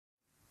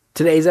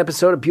Today's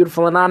episode of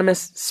Beautiful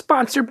Anonymous,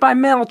 sponsored by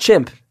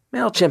MailChimp.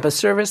 MailChimp, a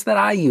service that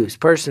I use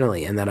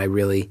personally and that I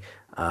really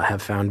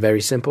have found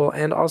very simple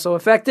and also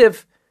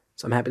effective.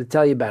 So I'm happy to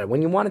tell you about it.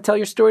 When you want to tell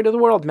your story to the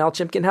world,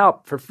 MailChimp can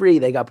help for free.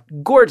 They got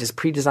gorgeous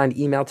pre-designed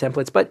email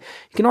templates, but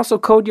you can also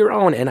code your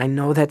own. And I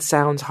know that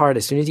sounds hard.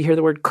 As soon as you hear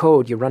the word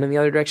code, you run in the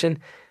other direction.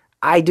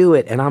 I do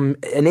it, and I'm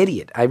an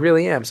idiot. I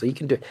really am, so you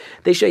can do it.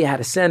 They show you how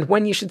to send,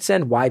 when you should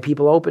send, why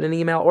people open an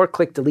email, or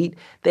click delete.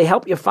 They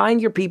help you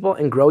find your people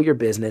and grow your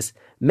business.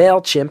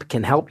 MailChimp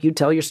can help you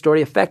tell your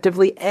story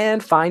effectively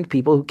and find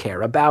people who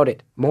care about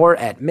it. More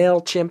at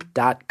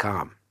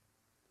MailChimp.com.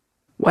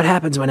 What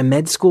happens when a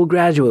med school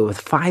graduate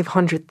with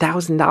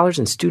 $500,000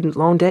 in student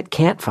loan debt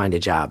can't find a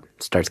job?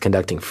 Starts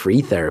conducting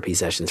free therapy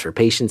sessions for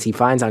patients he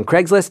finds on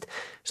Craigslist.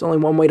 There's only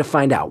one way to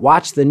find out.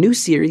 Watch the new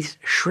series,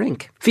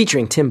 Shrink,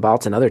 featuring Tim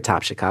Baltz and other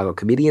top Chicago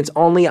comedians,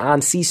 only on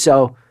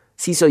CISO.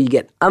 CISO, you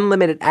get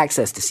unlimited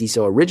access to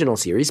CISO original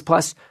series,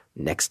 plus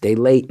Next Day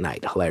Late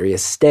Night,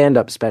 hilarious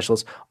stand-up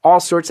specials,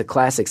 all sorts of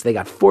classics. They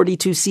got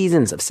 42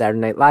 seasons of Saturday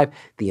Night Live,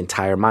 the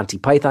entire Monty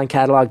Python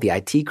catalog, the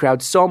IT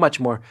Crowd, so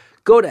much more.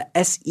 Go to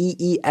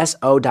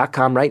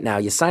SEESO.com right now.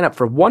 You sign up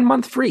for 1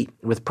 month free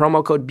with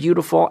promo code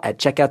BEAUTIFUL at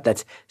checkout.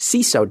 That's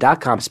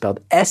CISO.com,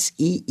 spelled SEESO.com,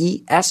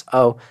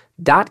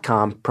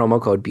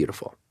 promo code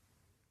BEAUTIFUL.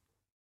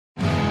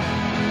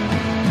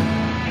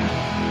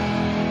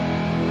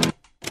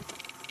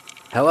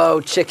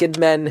 Hello, chicken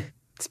men.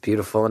 It's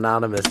Beautiful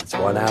Anonymous. It's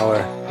 1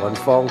 hour, one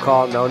phone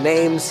call, no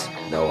names,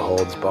 no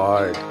holds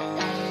barred.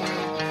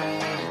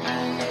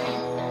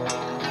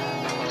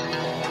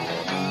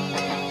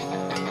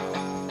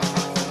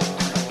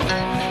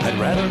 I'd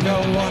rather go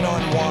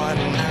one-on-one.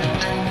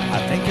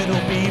 I think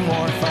it'll be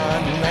more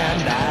fun,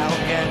 and I'll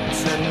get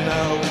to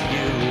know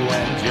you,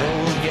 and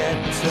you'll get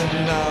to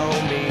know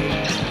me.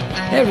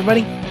 Hey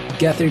everybody,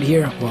 Gethard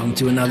here. Welcome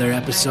to another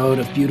episode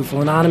of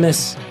Beautiful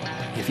Anonymous.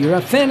 If you're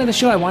a fan of the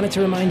show, I wanted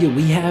to remind you,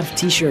 we have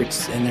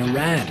t-shirts, and they're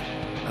rad.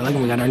 I like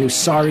them. We got our new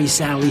Sorry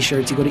Sally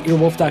shirts. You go to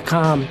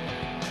earwolf.com,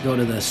 go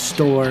to the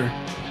store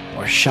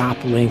or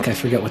shop link. I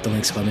forget what the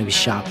link's called, maybe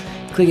shop.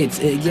 Click it,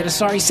 get a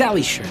Sorry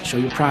Sally shirt. Show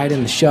your pride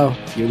in the show.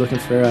 If you're looking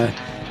for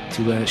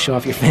to show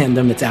off your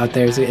fandom, it's out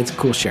there. It's a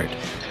cool shirt.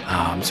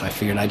 So I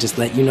figured I'd just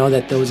let you know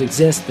that those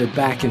exist. They're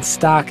back in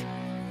stock.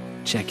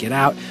 Check it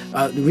out.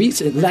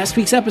 Last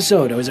week's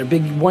episode, it was our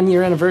big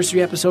 1-year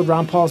anniversary episode.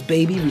 Ron Paul's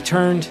baby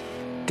returned.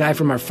 Guy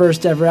from our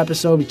first ever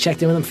episode. We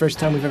checked in with him. First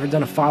time we've ever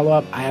done a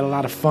follow-up. I had a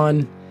lot of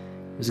fun.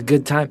 It was a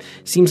good time.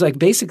 Seems like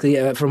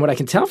basically, from what I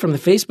can tell from the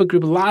Facebook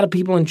group, a lot of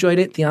people enjoyed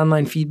it. The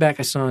online feedback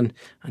I saw on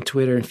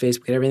Twitter and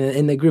Facebook and everything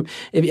in the group.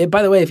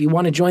 By the way, if you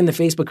want to join the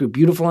Facebook group,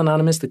 Beautiful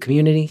Anonymous, the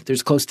community,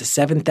 there's close to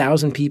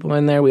 7,000 people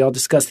in there. We all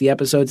discuss the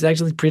episodes. It's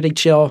actually pretty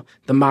chill.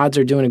 The mods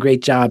are doing a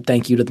great job.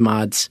 Thank you to the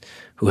mods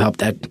who helped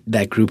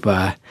that group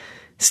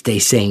stay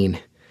sane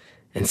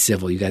and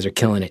civil. You guys are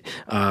killing it.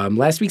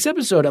 Last week's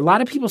episode, a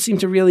lot of people seem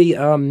to really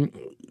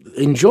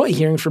enjoy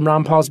hearing from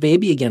Ron Paul's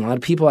baby again. A lot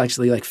of people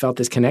actually felt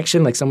this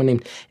connection. Like someone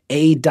named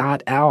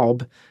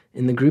A.Alb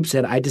in the group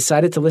said, I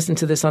decided to listen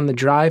to this on the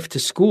drive to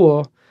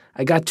school.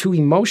 I got too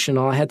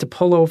emotional. I had to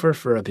pull over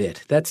for a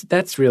bit.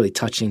 That's really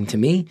touching to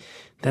me.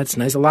 That's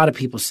nice. A lot of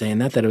people saying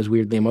that it was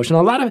weirdly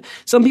emotional.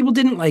 Some people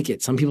didn't like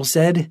it. Some people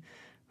said it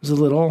was a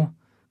little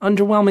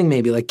underwhelming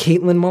maybe. Like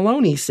Caitlin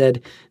Maloney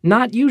said,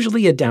 not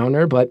usually a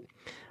downer, but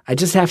I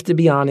just have to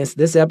be honest.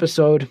 This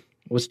episode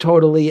was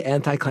totally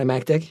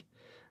anticlimactic.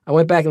 I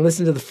went back and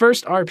listened to the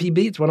first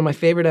RPB. It's one of my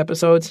favorite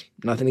episodes.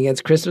 Nothing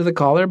against Chris or the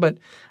caller, but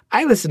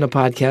I listen to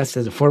podcasts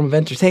as a form of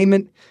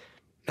entertainment.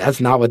 That's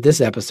not what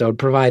this episode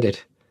provided.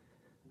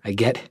 I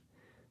get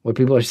what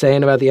people are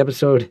saying about the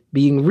episode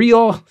being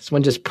real. This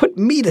one just put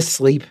me to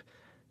sleep.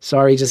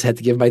 Sorry, just had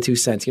to give my 2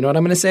 cents. You know what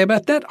I'm going to say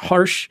about that?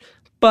 Harsh,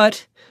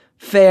 but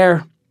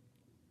fair.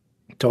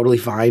 Totally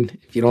fine.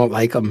 If you don't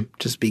like them,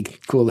 just be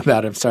cool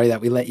about it. I'm sorry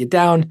that we let you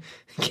down,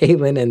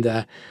 Caitlin,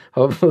 and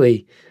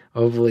hopefully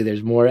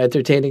there's more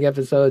entertaining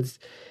episodes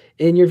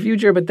in your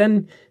future. But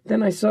then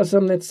I saw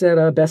something that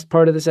said best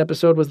part of this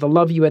episode was the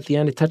love you at the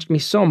end. It touched me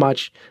so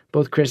much.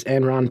 Both Chris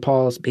and Ron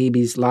Paul's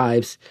babies'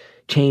 lives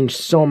changed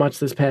so much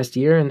this past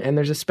year, and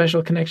there's a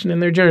special connection in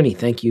their journey.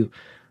 Thank you,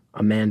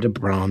 Amanda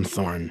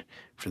Brownthorne,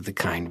 for the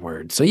kind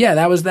words. So yeah,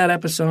 that was that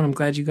episode. I'm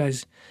glad you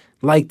guys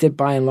liked it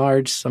by and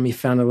large. Some of you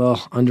found it a little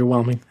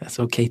underwhelming. That's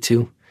okay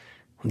too.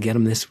 We'll get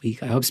them this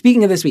week, I hope.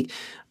 Speaking of this week,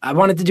 I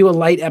wanted to do a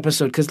light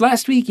episode because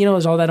last week, it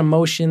was all that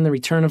emotion, the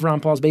return of Ron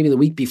Paul's baby. The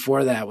week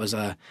before that was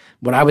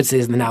what I would say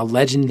is the now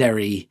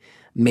legendary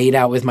Made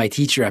Out With My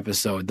Teacher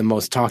episode, the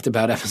most talked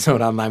about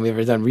episode online we've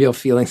ever done. Real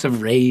feelings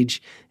of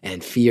rage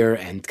and fear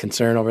and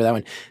concern over that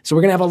one. So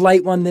we're going to have a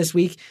light one this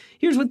week.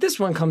 Here's what this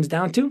one comes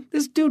down to.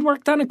 This dude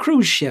worked on a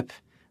cruise ship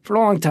for a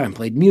long time,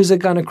 played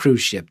music on a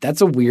cruise ship.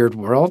 That's a weird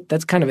world.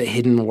 That's kind of a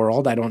hidden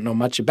world I don't know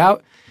much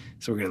about.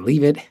 So we're going to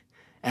leave it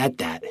at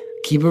that.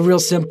 Keep it real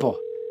simple.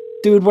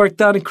 Dude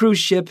worked on a cruise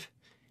ship.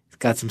 He's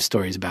got some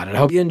stories about it. I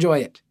hope you enjoy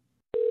it.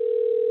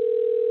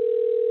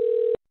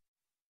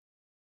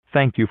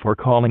 Thank you for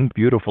calling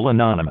Beautiful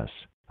Anonymous.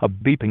 A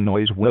beeping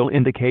noise will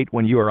indicate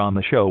when you are on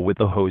the show with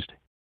the host.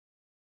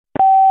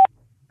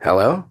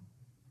 Hello?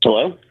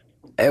 Hello?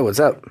 Hey, what's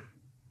up?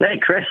 Hey,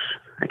 Chris.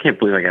 I can't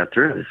believe I got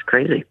through. This is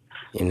crazy.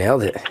 You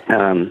nailed it.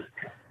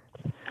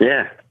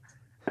 Yeah.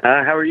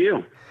 How are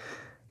you?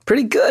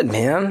 Pretty good,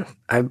 man.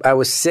 I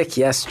was sick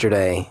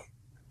yesterday.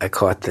 I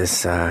caught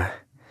this, I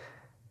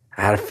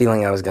had a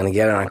feeling I was going to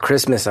get it. On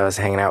Christmas, I was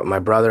hanging out with my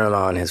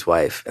brother-in-law and his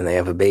wife, and they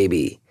have a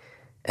baby.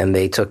 And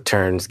they took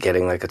turns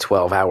getting like a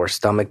 12-hour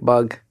stomach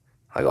bug,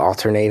 like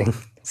alternating.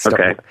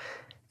 Okay.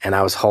 And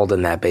I was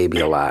holding that baby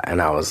a lot,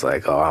 and I was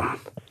like, oh,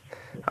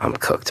 I'm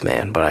cooked,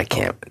 man. But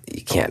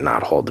you can't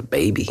not hold a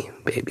baby.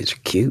 Babies are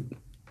cute.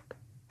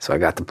 So I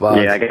got the bug.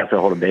 Yeah, I got to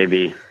hold a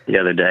baby the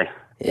other day.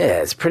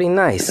 Yeah, it's pretty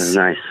nice. It's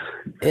nice.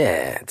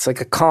 Yeah, it's like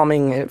a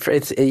calming.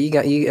 You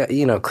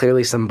got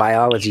clearly some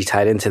biology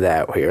tied into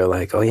that, where you're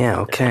like, oh yeah,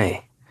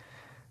 okay,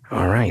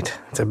 all right,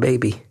 it's a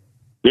baby.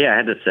 Yeah, I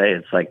had to say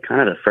it's like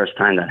kind of the first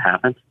time that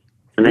happened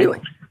to me.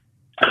 Really?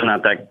 I'm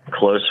not that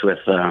close with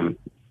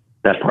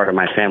that part of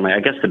my family. I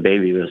guess the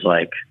baby was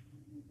like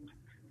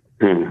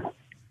a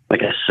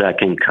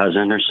second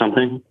cousin or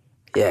something.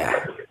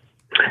 Yeah.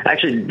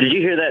 Actually, did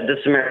you hear that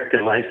This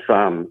American Life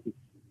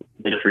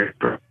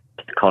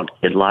called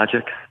Kid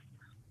Logic?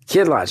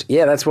 Kid Logic.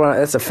 Yeah, that's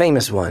a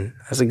famous one.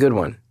 That's a good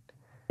one.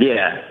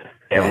 Yeah,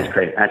 it was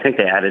great. I think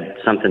they added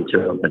something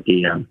to it, but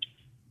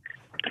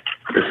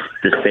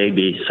this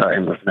baby, sorry,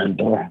 I'm opening the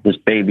door. This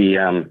baby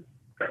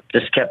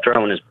just kept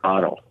throwing his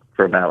bottle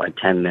for about like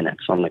 10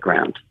 minutes on the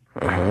ground,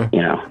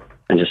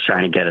 and just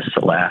trying to get us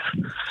to laugh.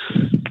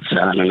 So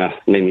I don't know,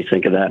 made me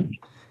think of that.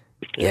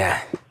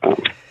 Yeah.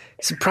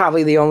 It's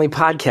probably the only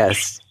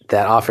podcast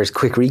that offers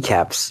quick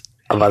recaps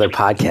of other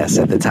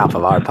podcasts at the top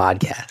of our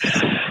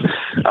podcast.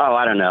 Oh,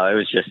 I don't know. It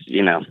was just,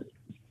 yeah,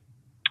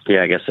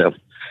 I guess so.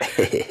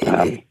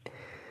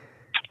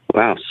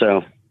 Wow.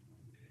 So,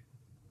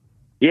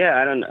 yeah,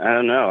 I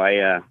don't know.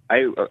 I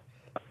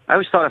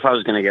always thought if I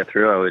was going to get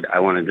through, I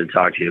wanted to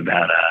talk to you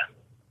about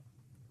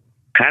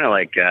kind of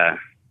like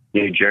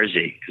New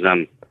Jersey, because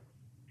I'm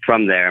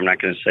from there. I'm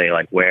not going to say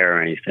like where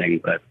or anything,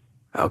 but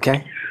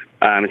okay.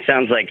 It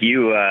sounds like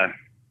you. I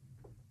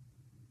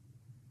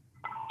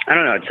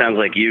don't know. It sounds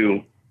like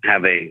you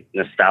have a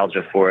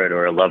nostalgia for it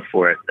or a love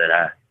for it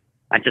that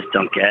I just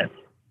don't get.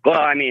 Well,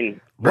 I mean,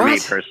 for me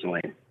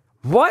personally.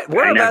 What?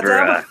 We're about to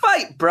have a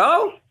fight,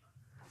 bro.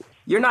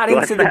 You're not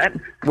into that.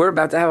 We're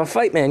about to have a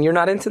fight, man. You're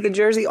not into the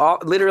Jersey?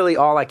 Literally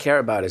all I care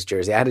about is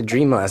Jersey. I had a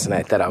dream last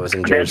night that I was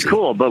in Jersey. That's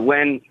cool, but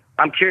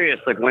I'm curious,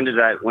 like when did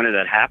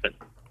that happen?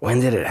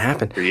 When did it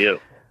happen? For you?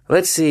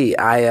 Let's see.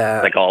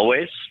 Like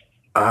always?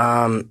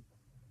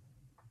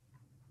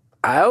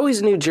 I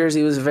always knew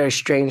Jersey was a very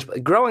strange place.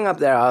 Growing up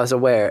there, I was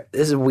aware.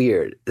 This is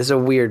weird. This is a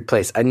weird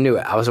place. I knew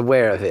it. I was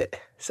aware of it.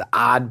 It's an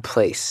odd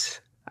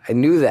place. I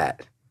knew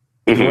that.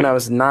 Even when I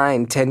was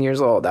 9, 10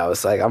 years old, I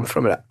was like, I'm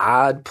from an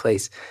odd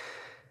place.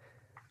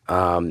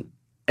 And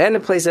a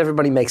place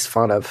everybody makes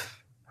fun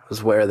of. I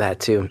was aware of that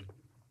too.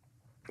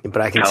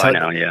 But I can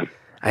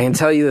I can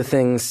tell you the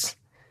things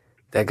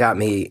that got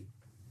me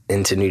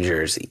into New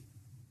Jersey.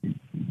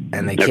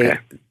 And they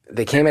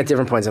came at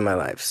different points in my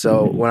life.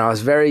 So when I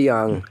was very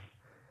young,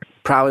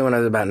 probably when I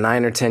was about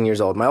 9 or 10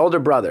 years old, my older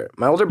brother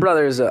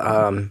is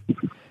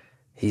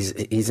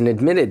he's an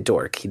admitted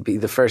dork. He'd be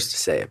the first to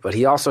say it, but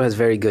he also has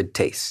very good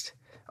taste.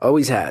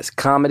 Always has.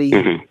 Comedy,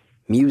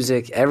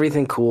 music,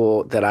 everything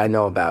cool that I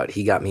know about,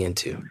 he got me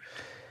into.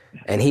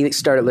 And he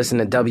started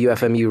listening to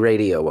WFMU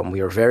radio when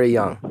we were very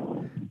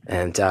young.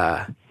 And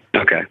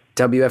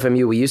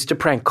WFMU, we used to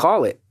prank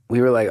call it. We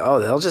were like, oh,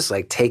 they'll just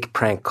like take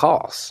prank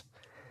calls.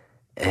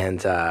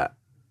 And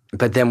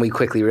but then we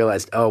quickly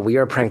realized, oh, we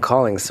are prank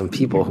calling some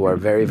people who are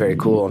very, very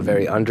cool and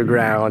very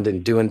underground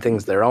and doing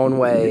things their own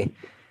way.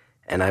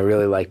 And I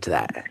really liked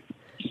that.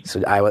 So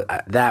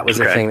that was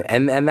a thing.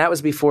 And that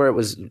was before it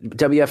was,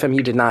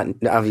 WFMU did not,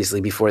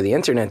 obviously before the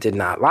internet did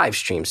not live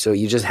stream. So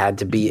you just had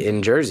to be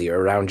in Jersey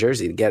or around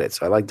Jersey to get it.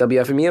 So I liked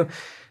WFMU. And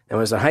when I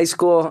was in high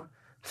school,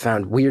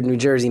 found Weird New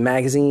Jersey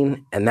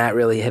magazine, and that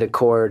really hit a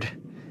chord.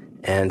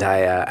 And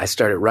I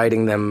started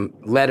writing them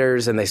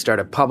letters, and they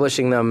started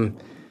publishing them.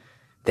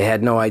 They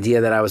had no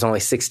idea that I was only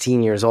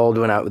 16 years old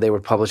when they were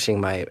publishing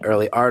my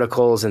early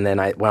articles, and then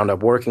I wound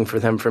up working for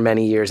them for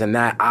many years, and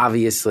that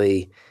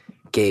obviously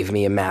gave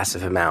me a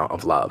massive amount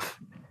of love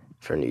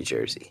for New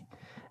Jersey.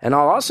 And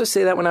I'll also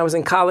say that when I was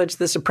in college,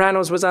 The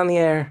Sopranos was on the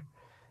air,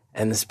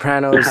 and The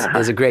Sopranos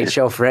is a great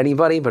show for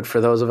anybody, but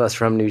for those of us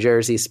from New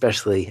Jersey,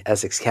 especially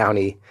Essex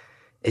County,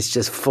 it's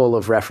just full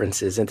of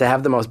references. And to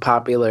have the most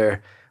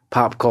popular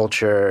pop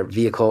culture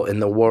vehicle in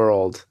the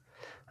world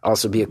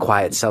also be a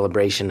quiet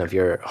celebration of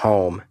your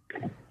home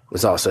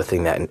was also a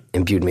thing that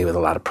imbued me with a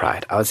lot of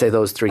pride. I would say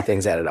those three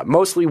things added up.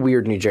 Mostly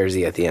Weird New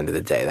Jersey at the end of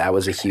the day. That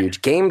was a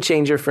huge game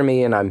changer for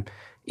me, and I'm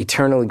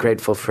eternally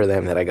grateful for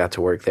them that I got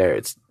to work there.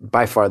 It's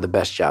by far the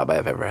best job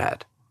I've ever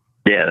had.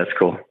 Yeah, that's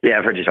cool. Yeah,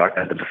 I've heard you talk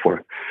about that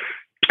before.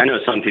 I know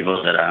some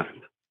people that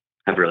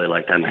have really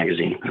liked that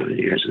magazine over the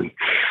years.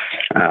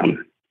 And,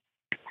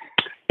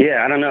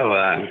 yeah, I don't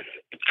know.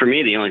 for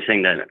me, the only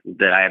thing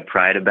that I have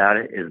pride about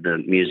it is the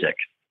music.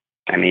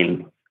 I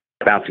mean,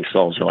 Bouncing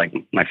Souls are like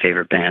my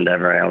favorite band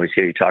ever. I always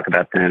hear you talk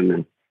about them,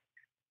 and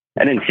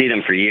I didn't see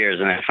them for years,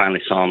 and I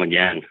finally saw them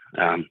again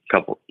a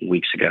couple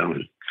weeks ago.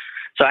 And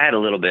so I had a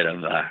little bit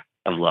of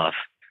love.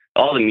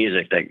 All the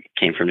music that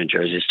came from New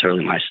Jersey is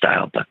totally my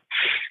style, but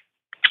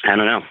I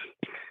don't know.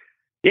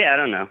 Yeah, I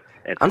don't know.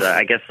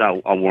 I guess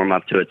I'll warm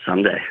up to it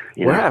someday.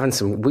 We're having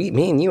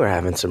me and you are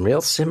having some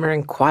real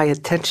simmering,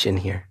 quiet tension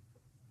here.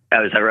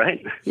 Oh, is that right?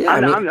 Yeah,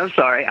 I'm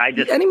sorry.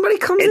 Anybody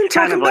comes in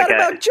talking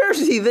about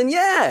Jersey, then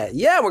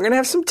yeah, we're gonna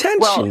have some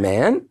tension,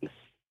 man.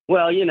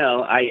 Well,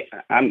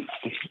 I'm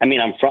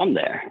from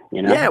there.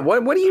 Yeah.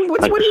 What do you?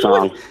 What's the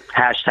song?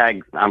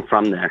 Hashtag I'm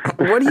from there.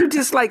 What do you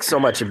dislike so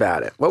much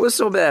about it? What was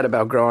so bad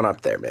about growing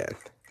up there, man?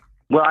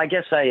 Well, I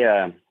guess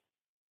I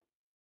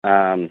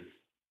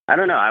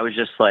don't know. I was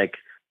just like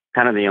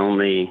kind of the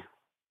only.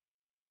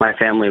 My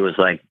family was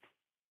like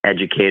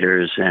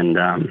educators, and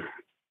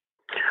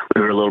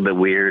we were a little bit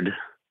weird,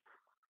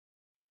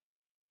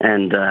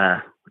 and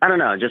I don't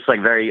know, just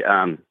like very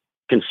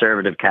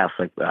conservative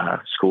Catholic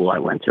school I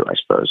went to. I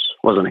suppose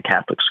it wasn't a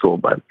Catholic school,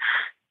 but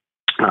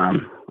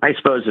I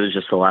suppose it was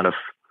just a lot of.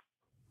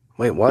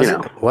 Wait, was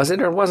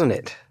it or wasn't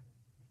it?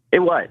 It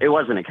was. It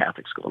wasn't a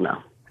Catholic school.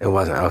 No, it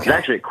wasn't. Okay, it was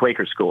actually a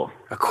Quaker school.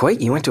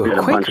 You went to a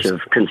Quaker? Bunch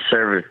of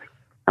conservative.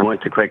 I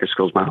went to Quaker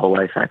schools my whole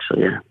life,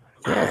 actually. Yeah.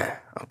 Yeah.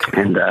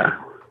 Okay. And I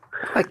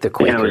like the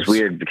Quakers. It was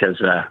weird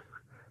because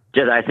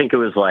I think it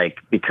was like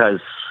because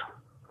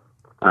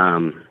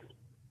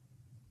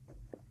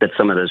that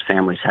some of those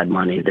families had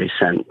money, they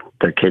sent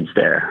their kids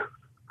there.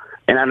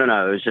 And I don't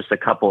know, it was just a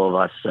couple of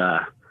us.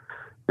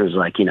 It was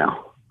like,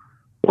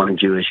 one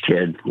Jewish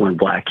kid, one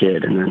black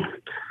kid, and then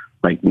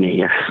like me.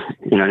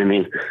 You know what I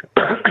mean?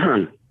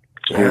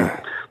 Yeah.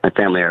 My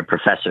family are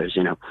professors,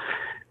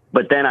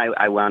 But then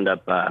I wound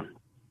up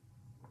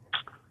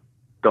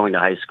going to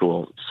high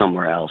school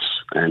somewhere else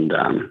and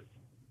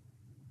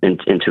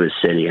into a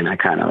city, and I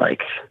kind of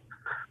like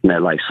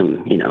met like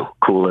some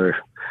cooler,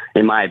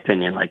 in my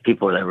opinion, like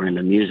people that were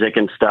into music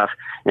and stuff.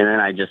 And then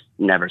I just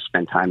never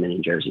spent time in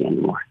New Jersey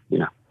anymore.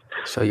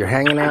 So you're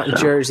hanging out in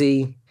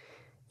Jersey,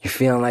 you're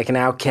feeling like an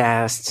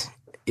outcast,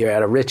 you're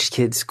at a rich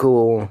kid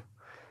school,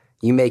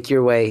 you make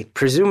your way,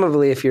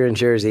 presumably if you're in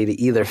Jersey, to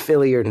either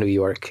Philly or New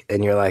York,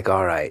 and you're like,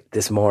 all right,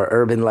 this more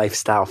urban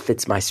lifestyle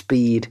fits my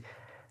speed,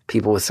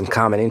 people with some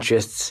common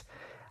interests.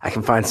 I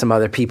can find some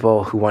other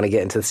people who want to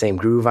get into the same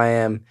groove I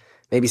am.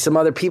 Maybe some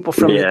other people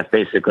from... Yeah,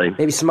 basically.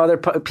 Maybe some other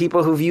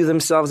people who view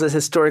themselves as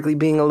historically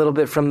being a little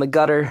bit from the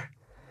gutter.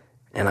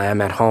 And I am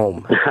at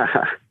home.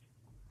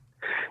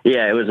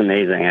 Yeah, it was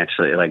amazing,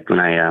 actually. Like when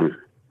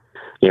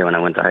when I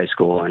went to high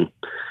school, and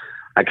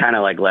I kind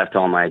of like left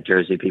all my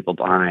Jersey people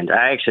behind.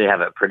 I actually have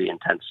a pretty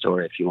intense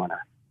story if you want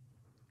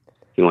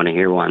to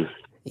hear one.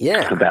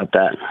 Yeah. About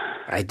that.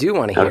 I do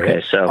want to hear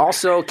it. So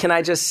also, can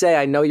I just say,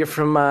 I know you're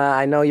from,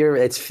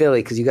 it's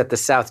Philly because you got the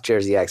South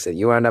Jersey accent.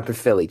 You wound up in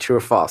Philly, true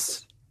or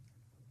false?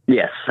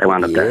 Yes, I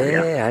wound up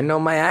there. Yeah, I know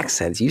my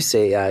accents. You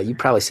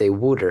probably say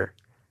wooder.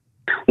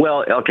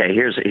 Well, okay,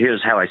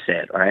 here's how I say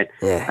it, all right?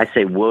 Yeah. I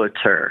say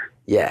wooter.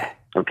 Yeah.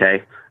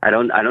 Okay? I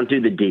don't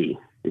do the D.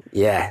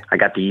 Yeah. I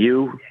got the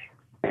U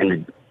and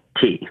the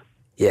T.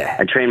 Yeah.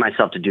 I train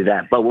myself to do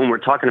that. But when we're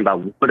talking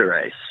about water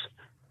ice,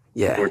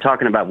 yeah, we're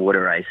talking about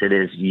water ice. It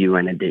is U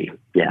and a D.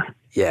 Yeah.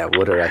 Yeah,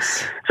 water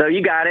ice. So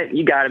you got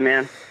it,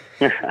 man.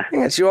 I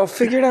got you all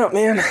figured out,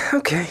 man.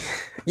 Okay.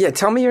 Yeah,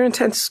 tell me your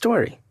intense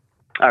story.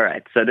 All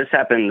right. So this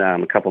happened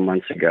a couple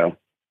months ago.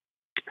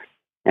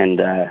 And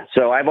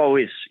so I've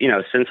always,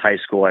 since high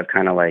school, I've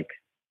kind of like,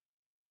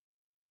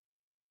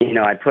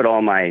 I put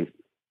all my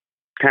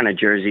kind of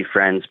Jersey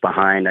friends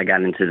behind. I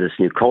got into this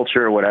new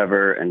culture or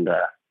whatever, and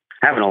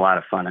having a lot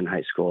of fun in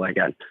high school. I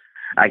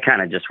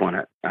kind of just want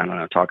to, I don't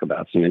know, talk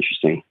about some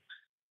interesting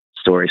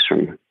stories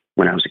from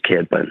when I was a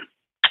kid. But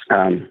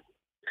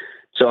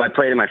so I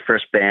played in my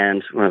first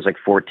band when I was like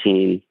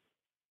 14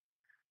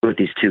 with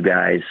these two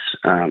guys.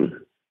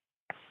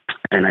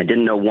 And I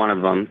didn't know one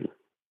of them.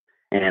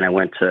 And I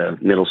went to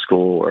middle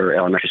school or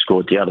elementary school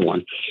with the other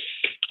one.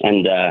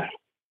 And,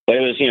 but it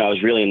was, I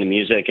was really into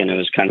music, and it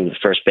was kind of the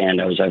first band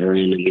I was ever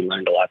in, and we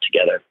learned a lot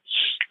together.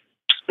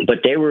 But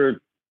they were,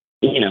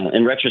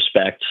 in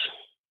retrospect,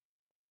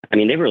 I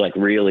mean, they were like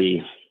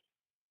really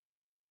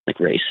like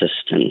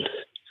racist and,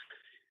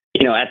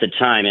 at the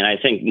time. And I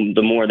think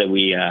the more that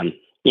we,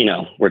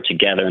 were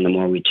together and the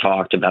more we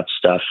talked about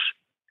stuff,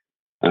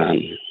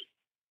 the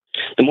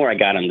more I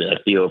got them to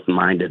be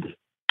open-minded.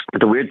 But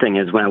the weird thing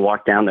is when I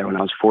walked down there when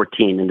I was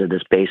 14 into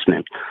this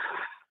basement,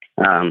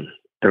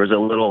 there was a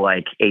little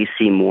like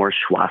AC Moore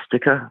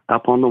swastika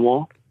up on the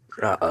wall.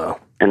 Uh-oh.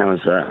 And I was,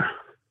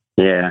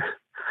 yeah.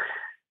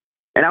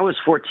 And I was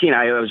 14.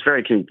 I was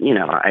very,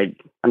 I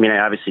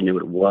obviously knew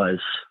what it was.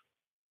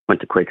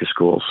 Went to Quaker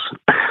schools.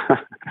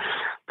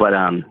 But,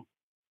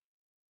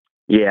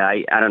 yeah,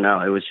 I don't know.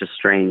 It was just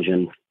strange.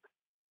 And,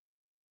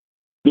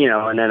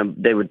 and then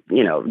they would,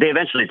 they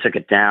eventually took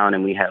it down,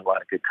 and we had a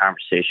lot of good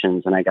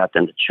conversations, and I got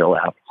them to chill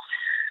out.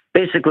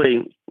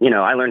 basically, you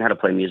know, I learned how to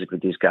play music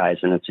with these guys,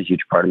 and it's a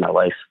huge part of my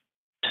life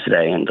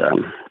today. And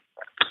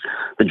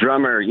the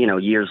drummer, you know,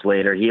 years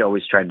later, he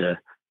always tried to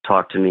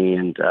talk to me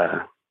and,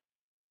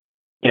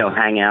 you know,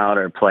 hang out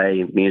or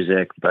play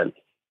music, but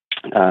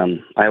I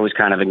always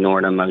kind of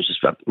ignored him. I was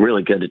just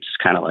really good at just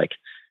kind of like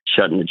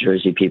shutting the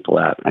Jersey people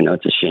out. I know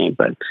it's a shame,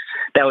 but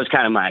that was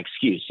kind of my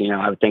excuse. You know,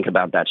 I would think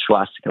about that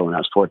swastika when I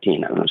was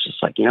 14, and I was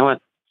just like, you know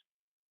what?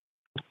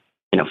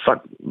 You know,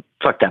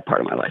 fuck that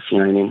part of my life. You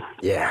know what I mean?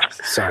 Yeah.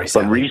 Sorry.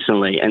 But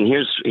recently, and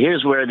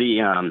here's where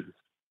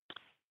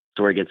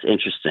where it gets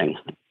interesting.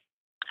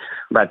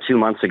 About 2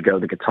 months ago,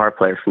 the guitar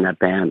player from that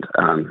band,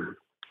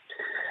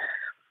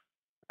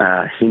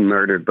 he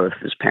murdered both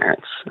of his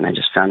parents, and I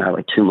just found out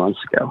like 2 months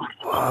ago.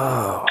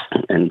 Whoa.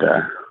 And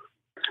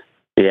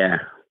yeah.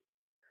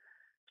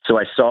 So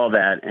I saw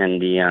that,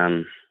 and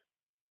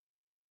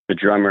the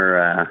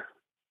drummer,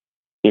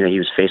 you know, he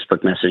was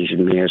Facebook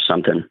messaging me or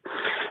something,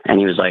 and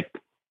he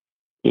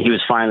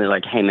was finally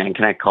like, "Hey man,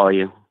 can I call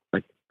you?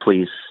 Like,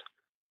 please?"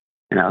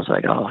 And I was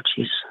like, "Oh,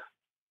 jeez."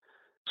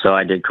 So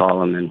I did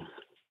call him, and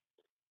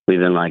we've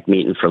been like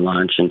meeting for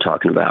lunch and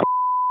talking about.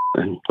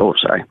 And oh,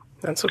 sorry,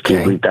 that's okay.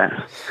 Can you bleep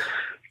that?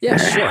 Yeah,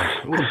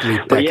 sure. We'll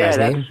bleep that guy's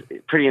name.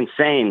 That's pretty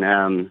insane.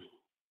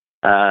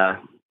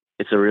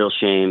 It's a real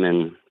shame,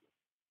 and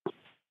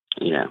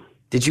you know.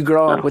 Did you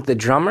grow up with the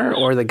drummer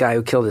or the guy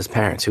who killed his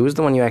parents? Who was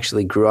the one you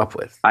actually grew up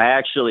with?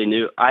 I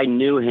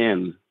knew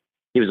him.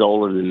 He was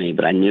older than me,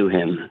 but I knew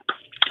him.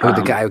 Oh,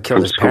 the guy who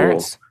killed his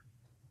parents?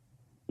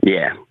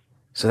 Yeah.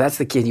 So that's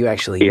the kid you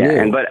actually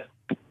knew.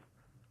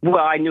 Well,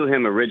 I knew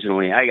him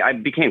originally. I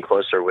became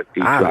closer with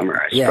the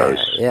drummer, I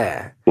suppose.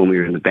 Yeah. When we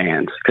were in the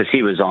band, because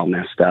he was all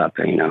messed up.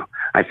 You know,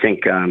 I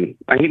think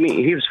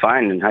he was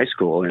fine in high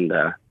school, and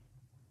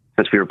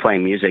since we were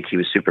playing music, he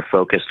was super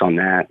focused on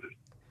that.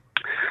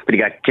 But he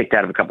got kicked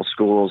out of a couple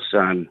schools,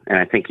 and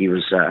I think he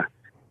was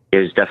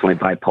definitely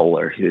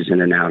bipolar. He was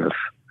in and out of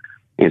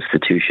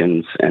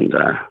institutions, and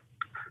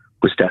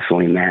was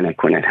definitely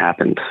manic when it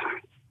happened.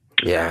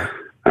 Yeah.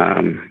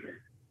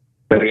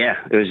 But yeah,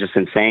 it was just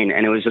insane,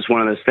 and it was just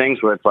one of those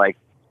things where it's like,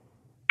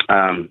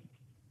 you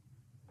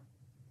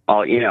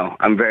know,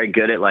 I'm very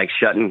good at like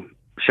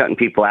shutting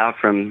people out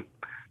from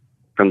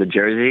the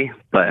Jersey,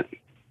 but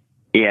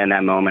yeah, in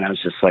that moment, I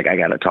was just like, I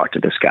got to talk to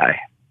this guy.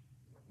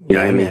 You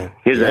know what I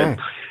mean?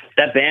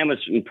 That band was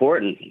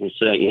important.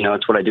 It's you know,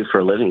 it's what I do for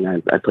a living.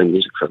 I play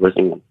music for a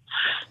living.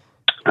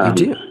 You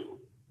do?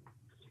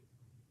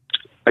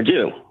 I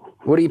do.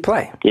 What do you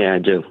play? Yeah, I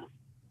do.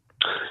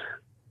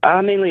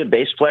 I'm mainly a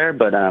bass player,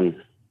 but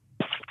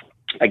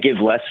I give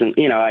lessons.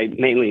 You know, I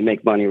mainly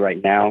make money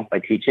right now by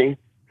teaching,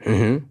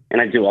 and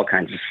I do all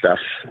kinds of stuff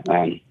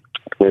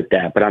with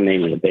that. But I'm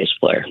mainly a bass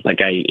player. Like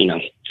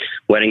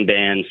wedding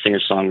bands,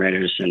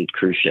 singer-songwriters, and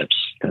cruise ships.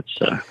 That's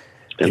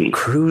been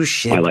cruise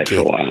ship my life for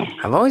a while.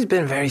 I've always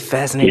been very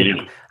fascinated.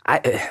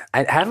 Yeah.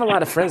 I have a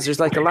lot of friends. There's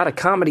like a lot of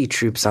comedy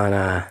troupes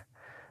on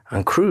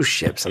cruise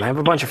ships, and I have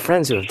a bunch of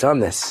friends who have done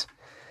this.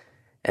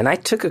 And I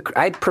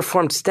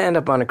performed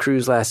stand-up on a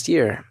cruise last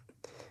year.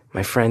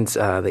 My friends,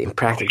 the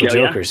Impractical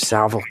Jokers,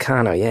 Sal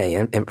Vulcano, he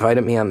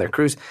invited me on their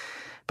cruise.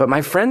 But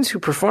my friends who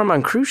perform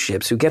on cruise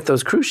ships, who get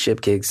those cruise ship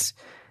gigs,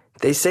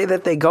 they say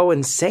that they go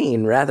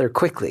insane rather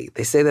quickly.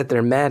 They say that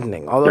they're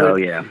maddening.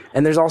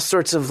 And there's all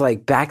sorts of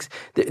like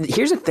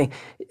here's the thing.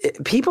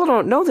 People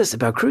don't know this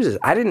about cruises.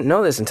 I didn't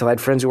know this until I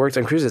had friends who worked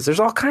on cruises. There's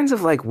all kinds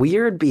of like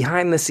weird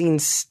behind the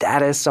scenes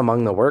status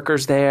among the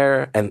workers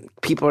there. And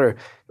people are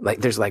like,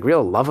 there's like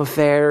real love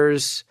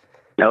affairs.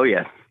 Oh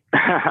yeah.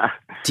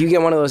 Do you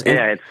get one of those? Do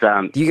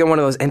you get one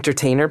of those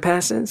entertainer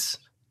passes?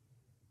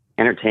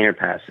 Entertainer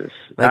passes.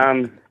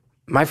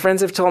 My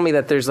friends have told me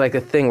that there's like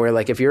a thing where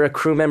like if you're a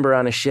crew member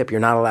on a ship,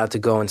 you're not allowed to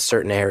go in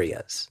certain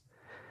areas.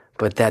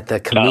 But that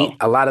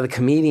a lot of the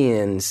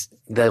comedians,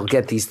 they'll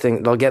get these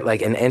things, they'll get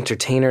like an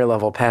entertainer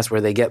level pass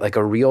where they get like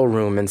a real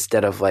room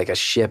instead of like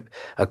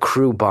a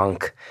crew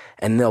bunk,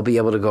 and they'll be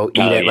able to go eat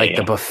at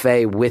the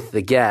buffet with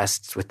the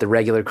guests, with the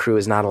regular crew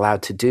is not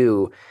allowed to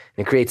do.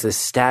 And it creates this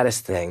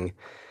status thing.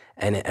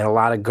 And a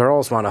lot of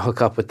girls want to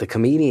hook up with the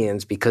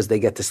comedians because they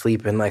get to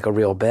sleep in like a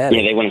real bed.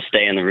 Yeah, they want to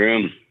stay in the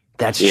room.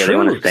 That's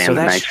true. So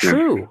that's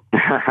true.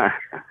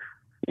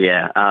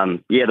 Yeah.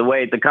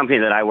 The company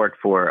that I work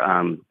for,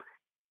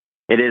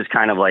 it is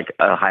kind of like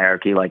a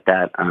hierarchy like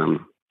that.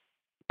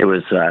 It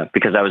was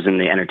because I was in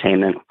the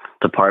entertainment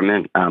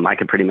department. I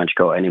could pretty much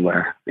go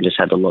anywhere. I just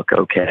had to look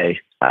okay.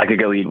 I could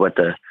go eat what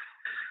the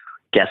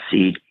guests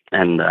eat,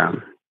 and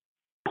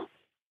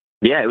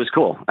it was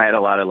cool. I had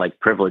a lot of like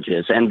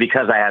privileges, and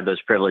because I had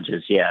those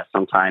privileges,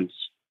 sometimes,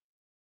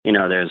 you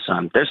know, there's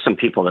some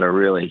people that are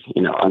really,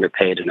 you know,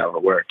 underpaid and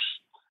overworked.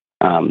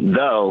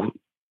 Though,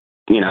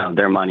 you know,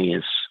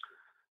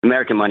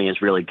 American money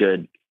is really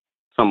good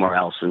somewhere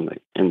else in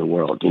the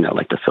world, you know,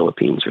 like the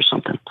Philippines or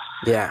something.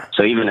 Yeah.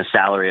 So even a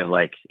salary of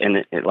like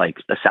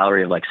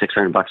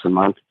 $600 a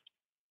month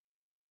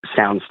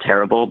sounds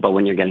terrible, but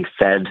when you're getting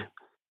fed,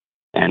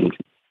 and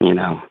you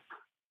know,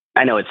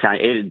 I know it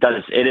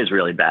is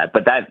really bad,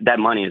 but that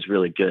money is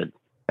really good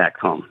back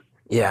home.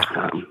 Yeah.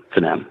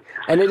 For them.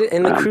 And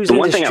in the cruise the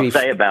one industry,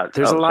 thing I'll say about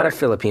there's a lot of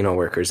Filipino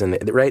workers in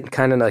it, right?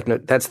 Kind of like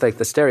that's like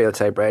the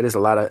stereotype, right? Is a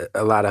lot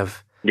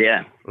of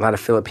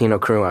Filipino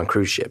crew on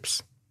cruise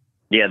ships.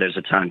 Yeah, there's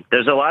a ton.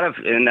 There's a lot of,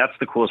 and that's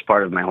the coolest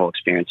part of my whole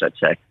experience, I'd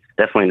say.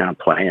 Definitely not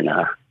playing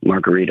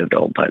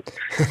Margaritaville, but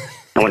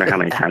I wonder how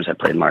many times I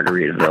played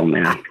Margaritaville,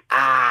 man.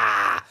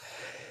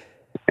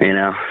 You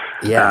know?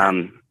 Yeah.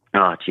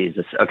 Oh,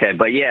 Jesus. Okay,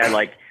 but yeah,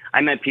 like, I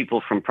met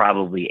people from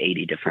probably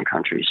 80 different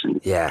countries, and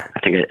yeah, I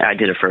think I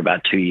did it for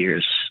about 2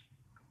 years.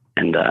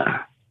 And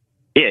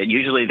yeah,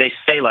 usually they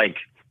say like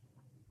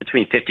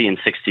between 50 and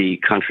 60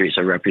 countries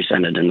are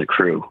represented in the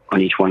crew on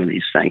each one of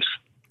these things.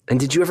 And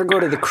did you ever go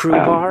to the crew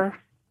bar?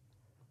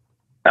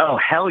 Oh,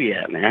 hell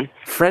yeah, man.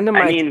 Friend of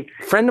mine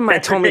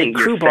told me the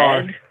crew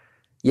bar.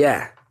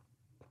 Yeah.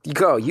 You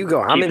go.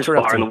 I'm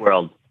interrupting. Bar in the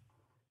world.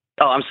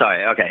 Oh, I'm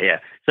sorry. Okay, yeah.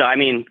 So, I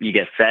mean, you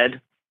get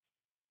fed,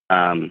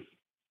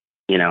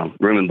 you know,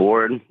 room and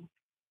board,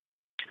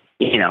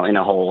 you know, in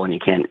a hole, and you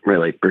can't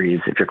really breathe.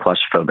 If you're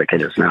claustrophobic,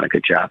 it is not a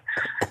good job.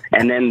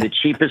 And then the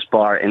cheapest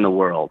bar in the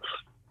world.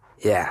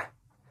 Yeah.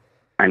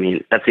 I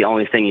mean, that's the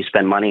only thing you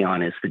spend money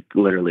on is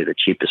literally the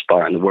cheapest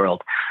bar in the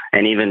world.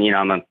 And even, you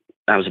know,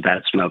 I was a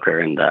bad smoker,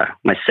 and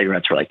my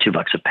cigarettes were like $2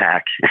 a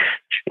pack.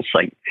 It's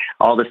like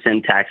all the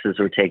sin taxes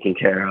were taken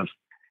care of,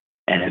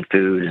 and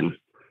food.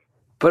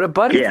 But a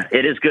buddy, yeah,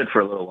 it is good for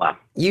a little while.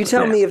 You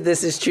tell me if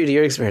this is true to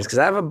your experience, because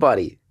I have a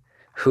buddy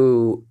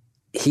who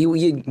he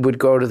would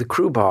go to the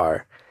crew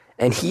bar,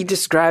 and he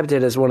described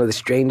it as one of the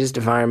strangest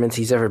environments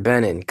he's ever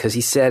been in, because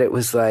he said it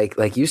was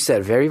like you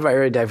said, very,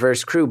 very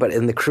diverse crew, but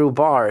in the crew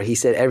bar, he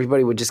said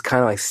everybody would just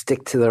kind of like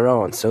stick to their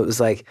own. So it was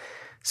like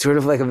sort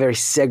of like a very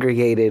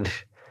segregated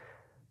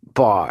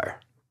bar.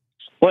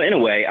 Well, in a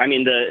way, I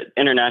mean, the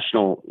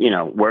international, you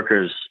know,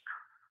 workers,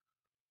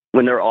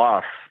 when they're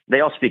off, they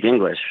all speak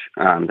English.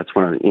 That's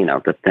one of the, you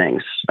know, the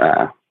things.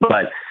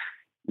 But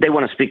they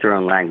want to speak their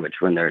own language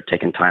when they're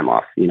taking time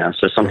off, you know,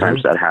 so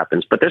sometimes that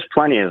happens. But there's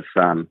plenty of,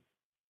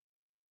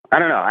 I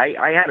don't know,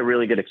 I had a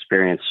really good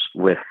experience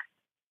with,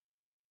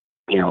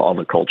 you know, all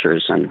the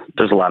cultures, and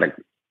there's a lot of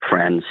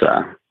friends,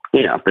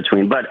 you know,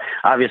 between. But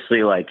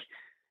obviously, like,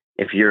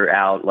 if you're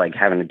out, like,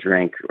 having a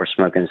drink or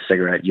smoking a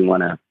cigarette, you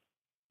want to,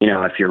 you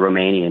know, if you're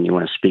Romanian, you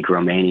want to speak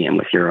Romanian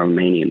with your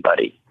Romanian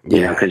buddy, you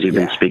know, because you've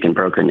been speaking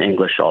broken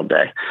English all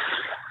day.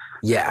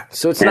 Yeah.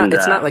 So it's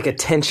not like a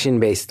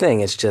tension-based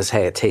thing. It's just,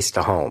 hey, a taste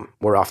of home.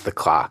 We're off the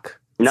clock.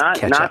 Not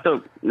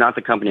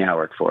the company I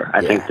work for.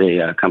 I think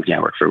the company I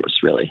work for was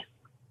really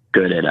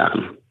good at,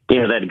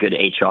 you know, they had good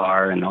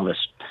HR and all this,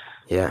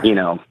 you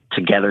know,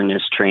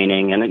 togetherness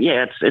training. And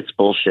it's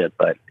bullshit,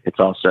 but it's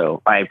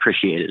also, I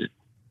appreciated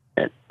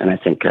it. And I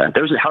think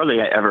there was hardly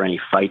ever any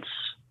fights,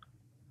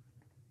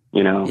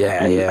 you know.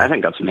 I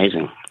think that's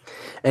amazing.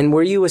 And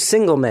were you a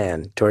single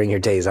man during your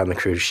days on the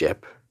cruise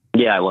ship?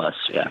 Yeah, I was.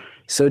 Yeah.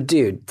 So,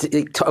 dude,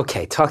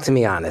 okay, talk to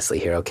me honestly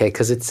here, okay?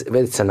 Because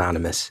it's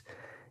anonymous.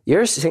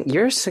 You're a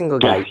single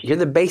guy. You're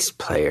the bass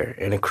player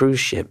in a cruise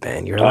ship,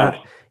 man. You're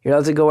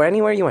allowed to go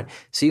anywhere you want.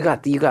 So you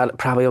got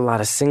probably a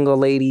lot of single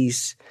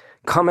ladies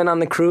coming on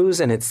the cruise,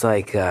 and it's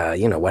like,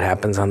 you know, what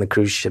happens on the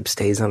cruise ship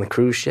stays on the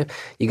cruise ship.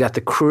 You got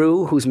the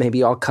crew who's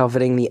maybe all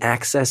coveting the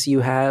access you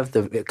have,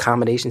 the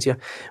accommodations you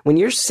have. When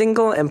you're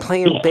single and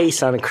playing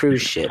bass on a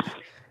cruise ship,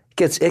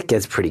 it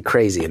gets pretty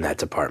crazy in that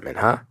department,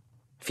 huh?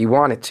 If you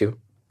wanted to.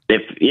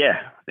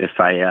 If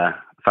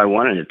I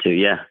wanted it to,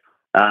 yeah.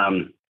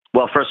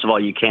 Well, first of all,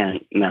 you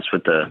can't mess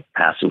with the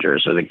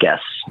passengers or the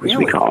guests, as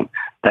we call them.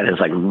 That is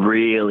like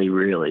really,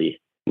 really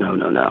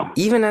no.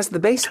 Even as the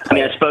bass player? I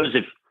mean, I suppose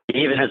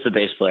even as the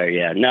bass player,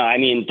 yeah. No, I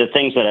mean, the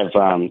things that have,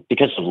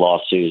 because of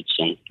lawsuits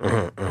and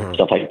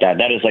stuff like that,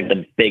 that is like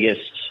the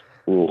biggest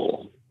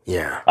rule.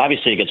 Yeah.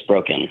 Obviously, it gets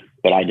broken,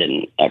 but I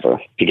didn't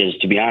ever. Because,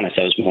 to be honest,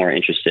 I was more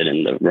interested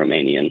in the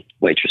Romanian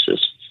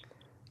waitresses.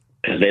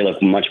 Because they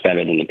look much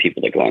better than the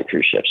people that go on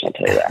cruise ships, I'll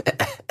tell you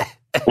that.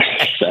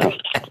 So,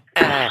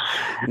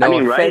 no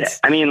offense. Right?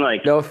 I mean,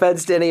 like, no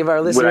offense to any of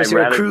our listeners who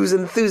are cruise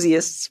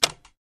enthusiasts.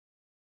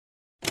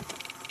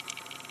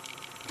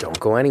 Don't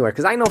go anywhere,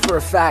 because I know for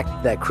a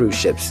fact that cruise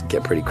ships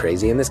get pretty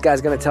crazy, and this guy's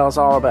going to tell us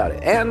all about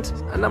it, and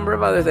a number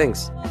of other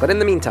things. But in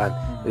the meantime,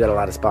 we got a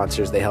lot of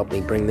sponsors. They help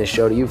me bring this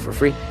show to you for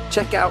free.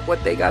 Check out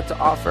what they got to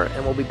offer,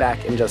 and we'll be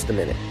back in just a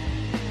minute.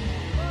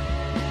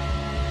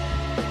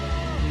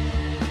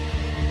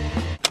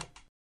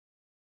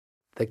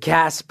 The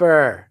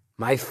Casper,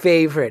 my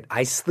favorite.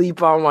 I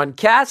sleep on one.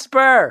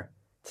 Casper!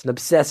 It's an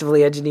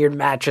obsessively engineered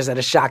mattress at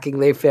a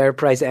shockingly fair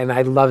price, and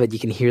I love it. You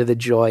can hear the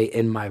joy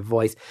in my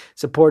voice.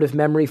 Supportive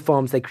memory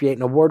foams. They create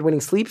an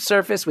award-winning sleep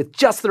surface with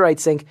just the right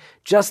sink,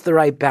 just the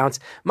right bounce.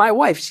 My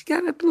wife, she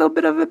got a little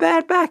bit of a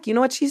bad back. You know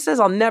what she says?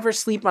 I'll never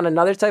sleep on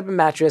another type of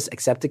mattress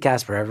except a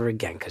Casper ever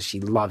again, because she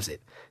loves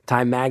it.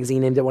 Time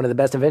Magazine named it one of the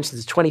best inventions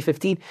of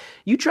 2015.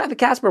 You try the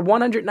Casper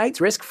 100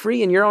 nights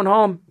risk-free in your own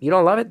home. You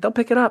don't love it? They'll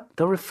pick it up.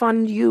 They'll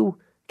refund you.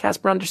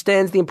 Casper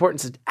understands the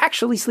importance of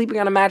actually sleeping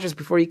on a mattress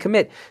before you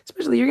commit,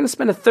 especially you're going to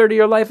spend a third of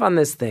your life on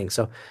this thing.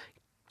 So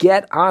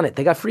get on it.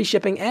 They got free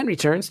shipping and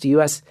returns to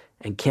U.S.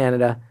 and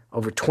Canada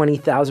over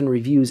 20,000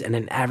 reviews, and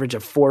an average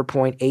of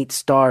 4.8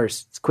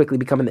 stars. It's quickly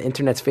becoming the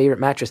internet's favorite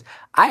mattress.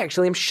 I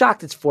actually am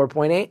shocked it's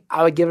 4.8.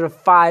 I would give it a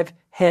 5,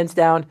 hands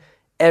down,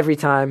 every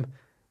time.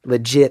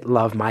 Legit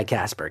love my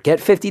Casper. Get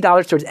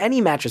 $50 towards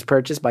any mattress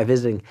purchase by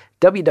visiting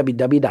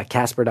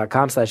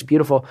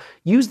www.casper.com/beautiful.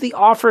 Use the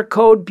offer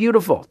code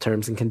BEAUTIFUL.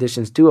 Terms and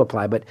conditions do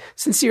apply, but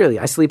sincerely,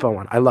 I sleep on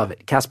one. I love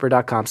it.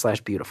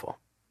 Casper.com/beautiful.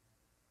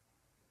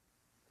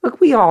 Look,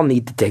 we all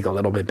need to take a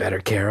little bit better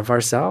care of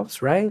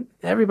ourselves, right?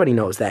 Everybody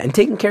knows that. And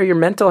taking care of your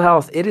mental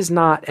health, it is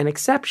not an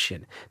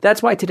exception.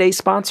 That's why today's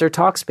sponsor,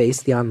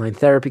 Talkspace, the online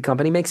therapy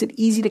company, makes it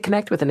easy to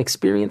connect with an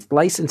experienced,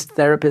 licensed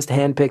therapist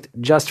handpicked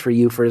just for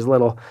you for as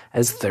little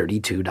as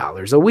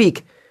 $32 a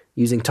week.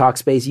 Using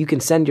Talkspace, you can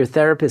send your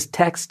therapist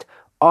text,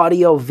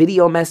 audio,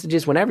 video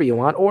messages whenever you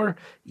want, or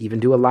even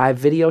do a live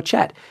video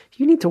chat. If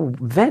you need to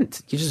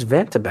vent, you just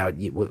vent about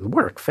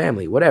work,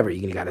 family, whatever.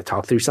 You got to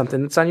talk through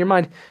something that's on your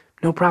mind.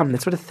 No problem.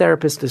 That's what a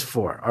therapist is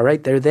for, all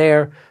right? They're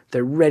there.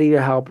 They're ready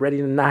to help, ready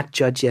to not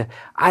judge you.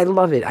 I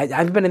love it.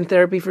 I've been in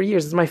therapy for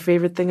years. It's my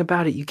favorite thing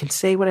about it. You can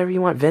say whatever you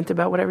want, vent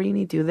about whatever you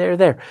need to. They're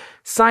there.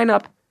 Sign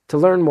up to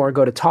learn more.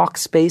 Go to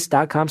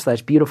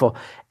Talkspace.com/beautiful.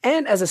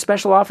 And as a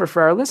special offer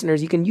for our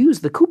listeners, you can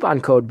use the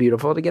coupon code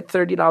BEAUTIFUL to get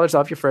 $30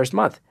 off your first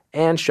month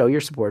and show your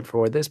support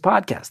for this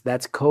podcast.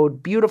 That's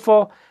code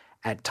BEAUTIFUL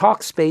at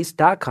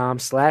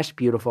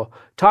Talkspace.com/beautiful.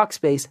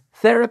 Talkspace,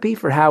 therapy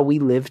for how we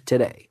live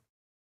today.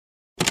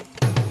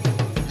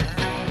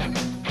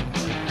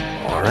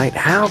 All right,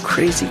 how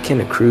crazy can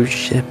a cruise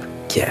ship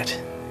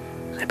get?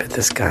 I bet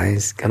this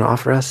guy's going to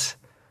offer us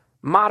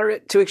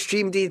moderate to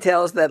extreme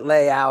details that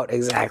lay out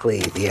exactly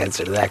the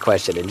answer to that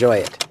question. Enjoy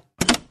it.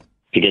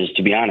 Because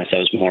to be honest, I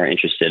was more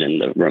interested in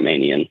the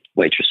Romanian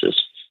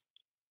waitresses.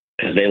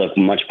 Because they look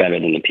much better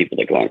than the people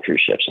that go on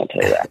cruise ships, I'll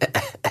tell you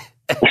that.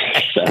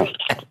 So,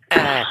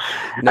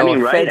 no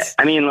offense,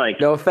 right?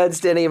 No offense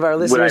to any of our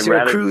listeners who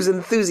are cruise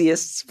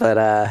enthusiasts, but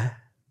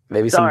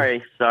maybe some...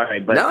 Sorry,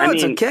 but no,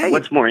 it's okay.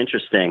 What's more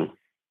interesting?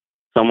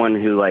 Someone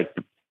who,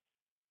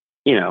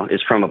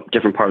 is from a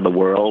different part of the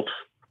world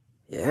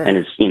and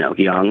is,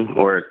 young,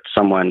 or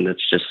someone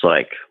that's just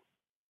I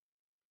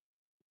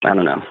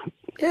don't know.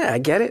 Yeah, I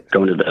get it.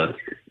 Going to the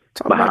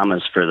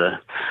Bahamas for the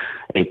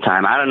 8th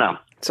time. I don't know.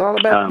 It's all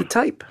about the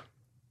type.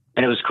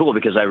 And it was cool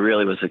because I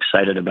really was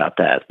excited about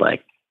that.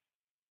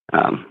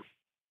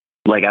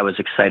 I was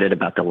excited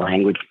about the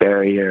language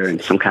barrier and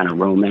some kind of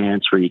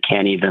romance where you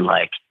can't even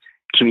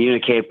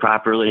communicate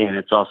properly and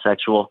it's all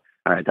sexual.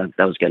 All right, that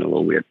was getting a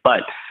little weird.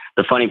 But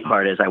the funny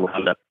part is I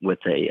wound up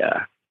with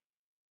a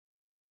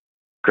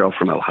girl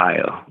from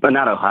Ohio. But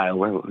not Ohio.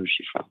 Who's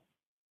she from?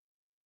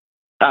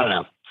 I don't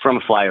know. From a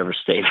flyover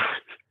state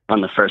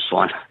on the first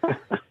one.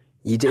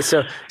 You did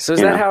so is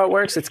that how it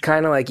works? It's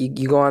kind of like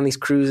you go on these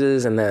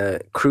cruises and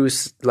the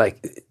cruise,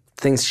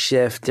 things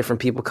shift,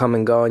 different people come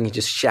and go and you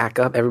just shack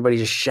up. Everybody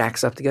just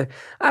shacks up together.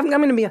 I've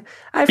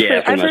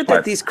heard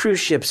that these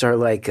cruise ships are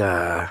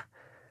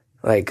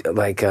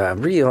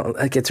real,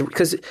 it's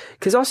because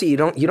also you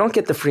don't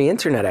get the free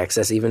internet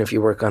access even if you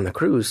work on the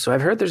cruise. So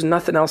I've heard there's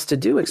nothing else to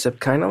do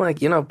except kind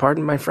of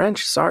pardon my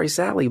French, sorry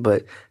Sally,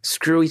 but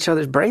screw each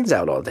other's brains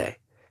out all day.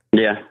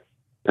 Yeah,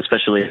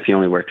 especially if you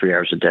only work 3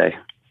 hours a day,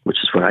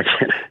 which is what I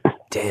did.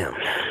 Damn,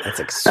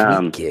 that's a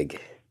sweet gig.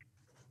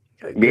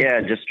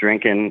 Yeah, just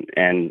drinking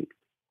and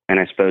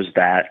I suppose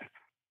that,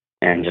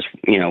 and just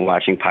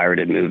watching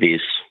pirated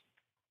movies,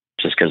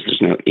 just because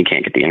you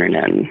can't get the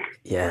internet.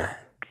 Yeah.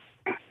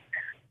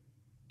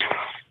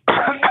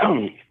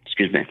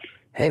 Excuse me.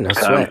 Hey, no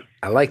sweat.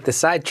 I like the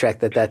sidetrack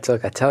that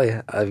took. I tell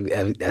you,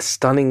 a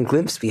stunning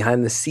glimpse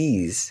behind the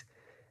seas.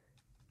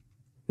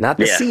 Not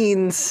the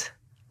scenes,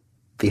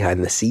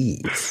 behind the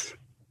seas.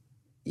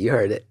 You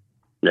heard it.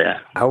 Yeah.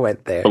 I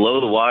went there.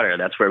 Below the water,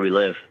 that's where we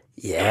live.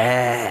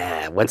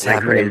 Yeah. What's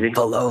happening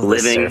below the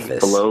surface? Living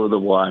below the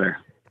water.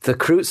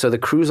 So the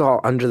crew's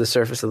all under the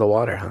surface of the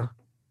water, huh?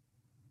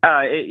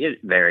 It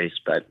varies,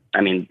 but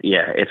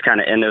it's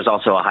kind of, and there's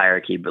also a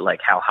hierarchy, but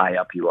how high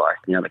up you are.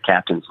 The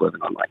captain's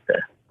living on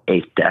the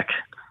 8th deck.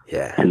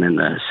 Yeah. And then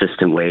the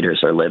assistant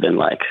waiters are living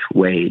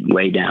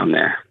way down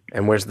there.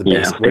 And where's the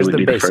base? They would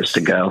be the first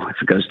to go if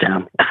it goes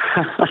down.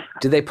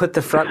 Do they put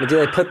the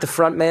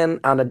front man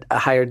on a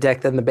higher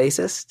deck than the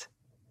bassist?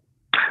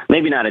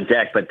 Maybe not a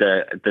deck, but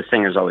the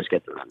singers always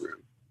get the run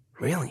room.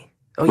 Really?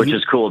 Which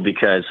is cool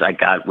because I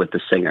got with the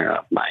singer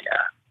of my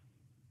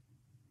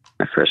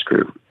first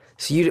group.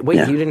 So you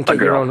didn't get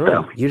your own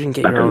room. You didn't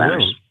get your own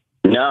room.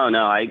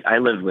 No. I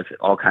lived with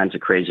all kinds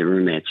of crazy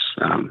roommates.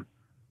 Wow.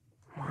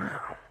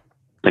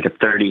 Like a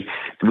 30.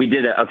 We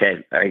did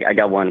I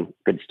got one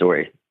good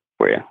story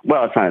for you.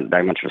 Well, it's not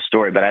that much of a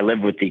story, but I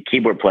lived with the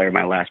keyboard player of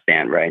my last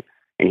band, right?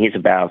 And he's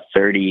about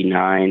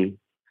 39,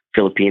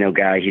 Filipino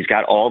guy. He's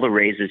got all the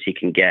raises he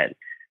can get.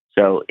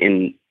 So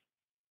in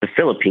the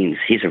Philippines,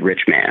 he's a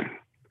rich man.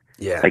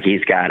 Yeah.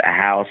 He's got a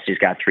house, he's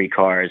got 3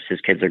 cars,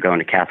 his kids are going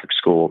to Catholic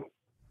school.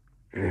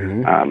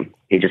 Mm-hmm.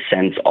 He just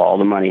sends all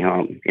the money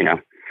home,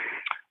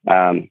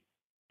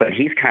 but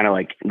he's kind of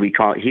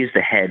he's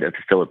the head of the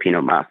Filipino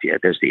mafia.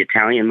 There's the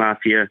Italian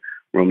mafia,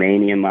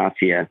 Romanian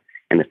mafia,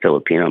 and the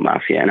Filipino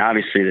mafia. And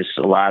obviously there's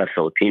a lot of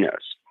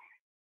Filipinos.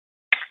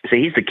 So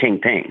he's the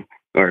kingpin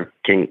or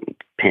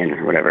kingpin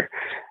or whatever.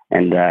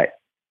 And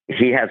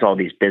he has all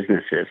these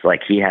businesses.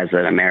 Like he has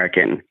an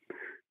American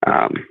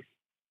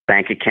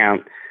bank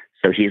account.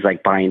 So he's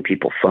like buying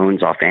people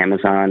phones off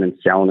Amazon and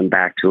selling them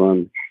back to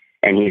him.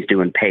 And he's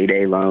doing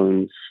payday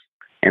loans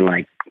and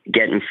like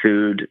getting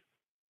food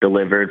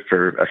delivered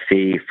for a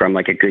fee from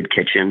like a good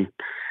kitchen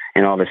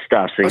and all this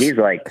stuff. So he's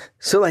like,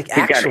 he's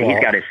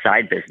got his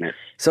side business.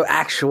 So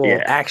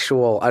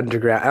actual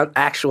underground,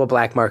 actual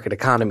black market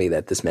economy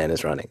that this man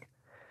is running.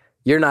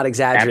 You're not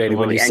exaggerating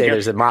when you say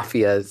there's a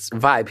mafia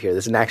vibe here.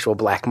 There's an actual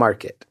black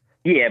market.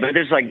 Yeah, but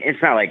there's like,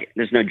 it's not like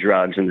there's no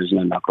drugs and there's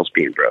no knuckles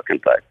being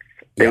broken, but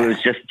it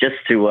was just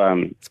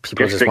to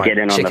get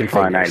in on the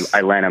fun.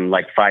 I lent him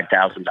like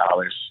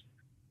 $5,000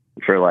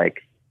 for like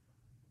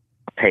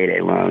a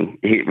payday loan.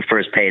 For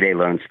his payday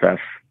loan stuff.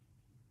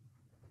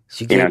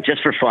 So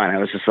just for fun. I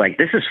was just like,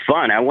 this is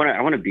fun. I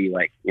want to be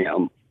like, I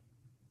want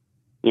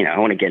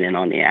to get in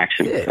on the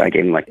action. Yeah. So I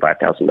gave him like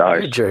 $5,000. You're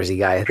a Jersey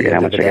guy at the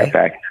end of the day.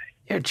 Back.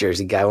 You're a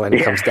Jersey guy when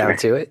it comes down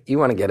to it. You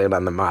want to get in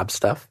on the mob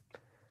stuff.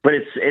 But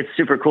it's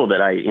super cool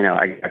that I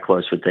got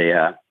close with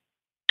a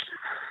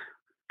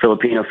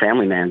Filipino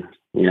family man,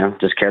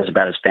 just cares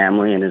about his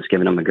family and is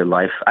giving him a good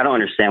life. I don't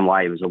understand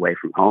why he was away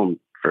from home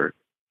for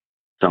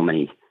so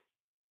many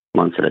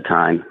months at a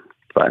time,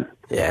 but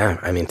yeah,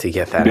 I mean, to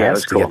get that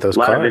house, to get those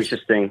cars. A lot of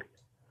interesting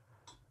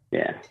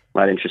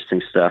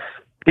stuff.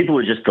 People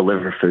would just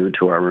deliver food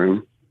to our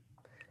room.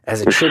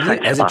 As a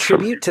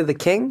tribute to the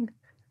king?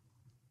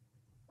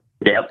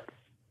 Yep.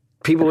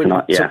 People were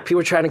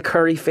trying to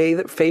curry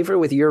favor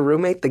with your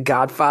roommate, the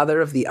godfather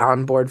of the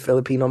onboard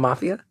Filipino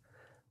mafia?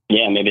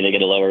 Yeah, maybe they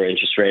get a lower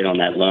interest rate on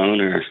that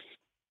loan, or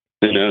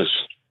who knows?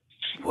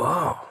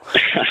 Whoa.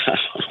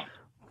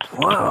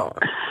 Whoa.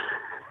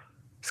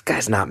 This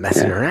guy's not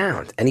messing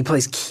around. And he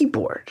plays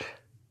keyboard.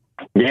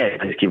 Yeah, he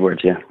plays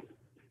keyboards, yeah.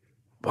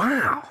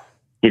 Wow.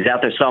 He's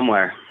out there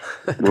somewhere,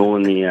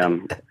 rolling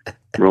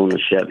the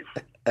ship.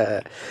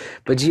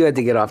 But you had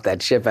to get off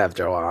that ship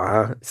after a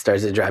while, huh? It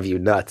starts to drive you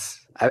nuts.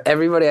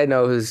 Everybody I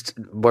know who's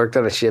worked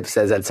on a ship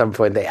says at some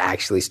point they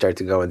actually start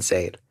to go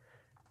insane.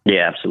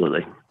 Yeah,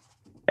 absolutely.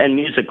 And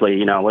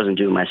musically, I wasn't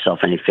doing myself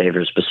any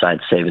favors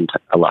besides saving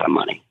a lot of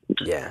money.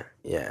 Yeah.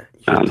 You're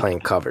playing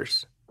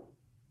covers.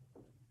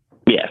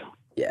 Yeah.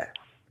 Yeah.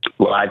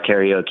 Live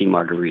karaoke,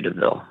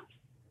 Margaritaville.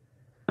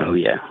 Oh,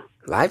 yeah.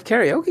 Live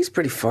karaoke's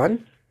pretty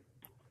fun.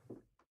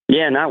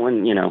 Yeah, not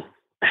when,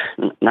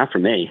 not for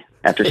me.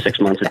 After 6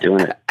 months of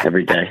doing it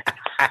every day.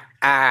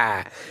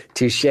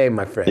 Touche,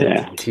 my friend.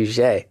 Yeah.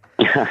 Touche.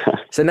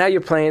 So now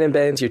you're playing in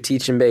bands, you're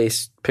teaching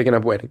bass, picking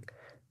up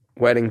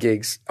wedding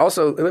gigs.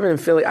 Also, living in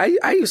Philly,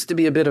 I used to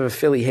be a bit of a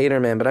Philly hater,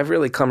 man, but I've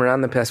really come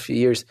around the past few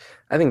years.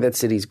 I think that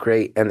city's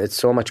great, and it's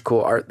so much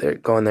cool art there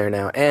going there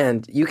now.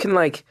 And you can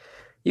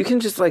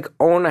just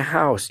own a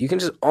house. You can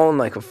just own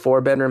like a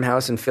 4-bedroom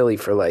house in Philly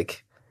for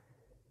like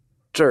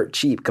dirt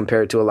cheap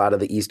compared to a lot of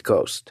the East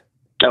Coast.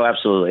 Oh,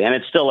 absolutely. And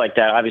it's still like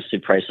that. Obviously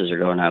prices are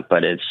going up,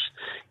 but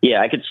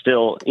I could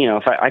still,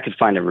 if I could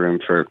find a room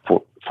for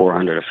 $400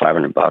 or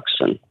 $500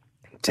 and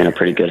in a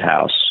pretty good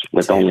house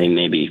with only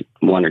maybe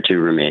 1 or 2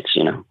 roommates,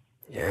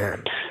 Yeah.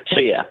 So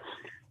yeah,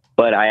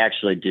 but I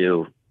actually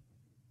do,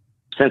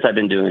 since I've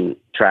been doing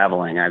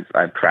traveling,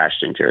 I've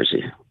crashed in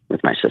Jersey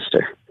with my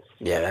sister.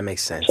 Yeah, that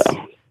makes sense.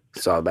 So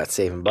it's all about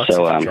saving bucks if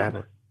you're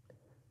traveling.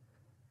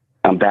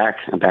 I'm back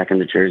in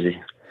the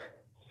Jersey.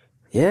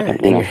 Yeah,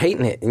 and you're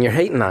hating it, and you're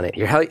hating on it.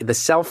 The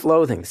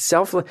self-loathing.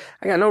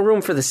 I got no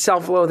room for the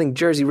self-loathing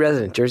Jersey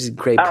resident. Jersey's a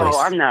great place.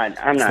 Oh, I'm not.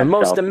 It's the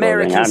most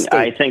American state.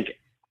 I think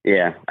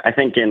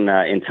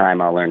in time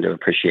I'll learn to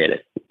appreciate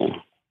it.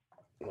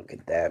 Look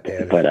at that,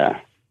 man. But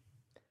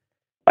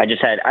I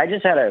just had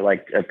a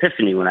like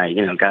epiphany when I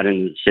got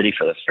into the city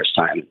for the first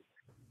time.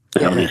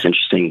 All these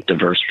interesting,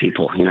 diverse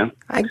people.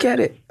 I get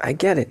it. I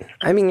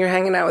mean, you're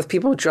hanging out with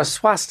people who draw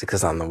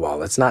swastikas on the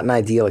wall. It's not an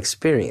ideal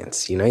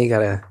experience. You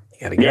gotta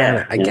get on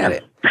it. I get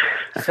it.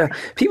 So,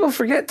 people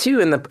forget too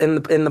in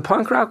the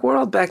punk rock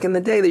world back in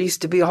the day there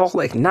used to be a whole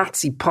like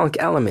Nazi punk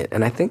element,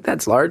 and I think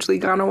that's largely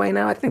gone away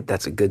now. I think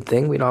that's a good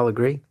thing. We'd all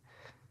agree.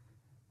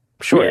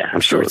 I'm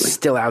sure it's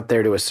still out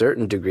there to a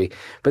certain degree,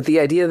 but the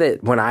idea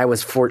that when I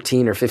was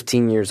 14 or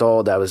 15 years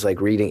old, I was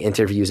like reading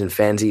interviews and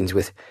fanzines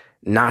with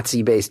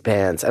Nazi-based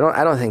bands. I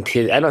don't think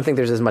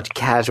there's as much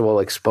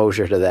casual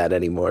exposure to that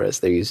anymore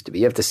as there used to be.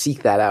 You have to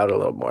seek that out a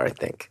little more, I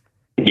think.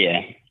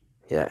 Yeah.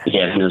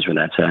 Who knows where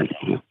that's at?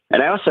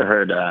 And I also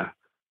heard a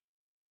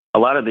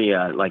lot of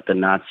the like the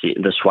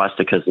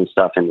swastikas and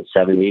stuff in the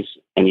 70s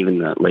and even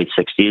the late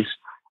 60s.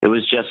 It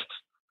was just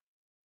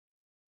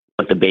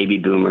like the baby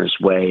boomers'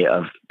 way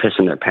of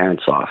pissing their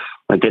parents off.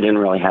 Like they didn't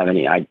really have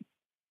any,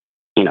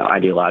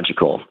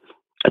 ideological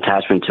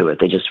attachment to it.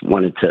 They just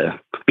wanted to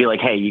be like,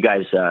 hey, you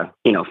guys,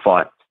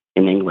 fought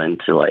in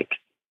England to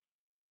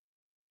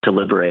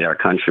liberate our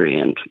country,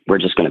 and we're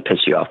just going to piss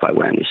you off by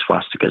wearing these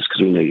swastikas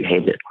because we know you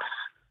hate it.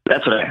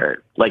 That's what I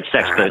heard. Like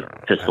Sex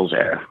Pistols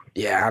era.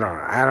 Yeah, I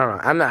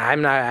don't know.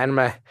 I'm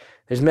not.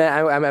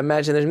 I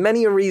imagine there's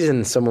many a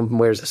reason someone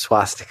wears a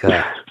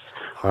swastika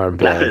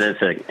armband. Not that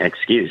it's an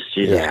excuse.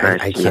 Jesus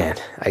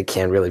Christ. I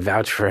can't really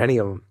vouch for any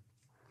of them.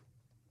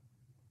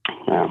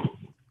 Wow.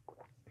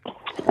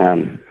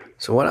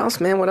 So what else,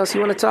 man? What else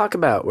you want to talk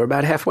about? We're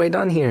about halfway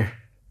done here.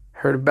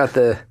 Heard about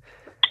the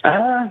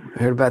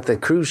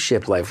cruise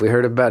ship life. We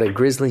heard about a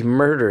grisly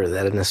murder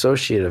that an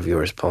associate of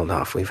yours pulled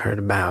off. We've heard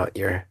about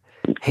your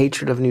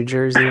hatred of New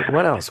Jersey.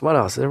 What else? What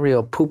else? A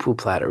real poo-poo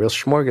platter, real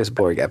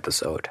smorgasbord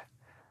episode.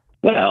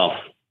 Well,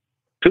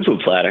 poo-poo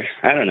platter.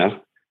 I don't know.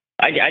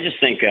 I just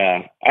think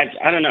I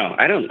don't know.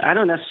 I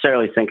don't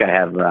necessarily think I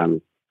have. I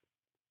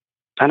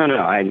don't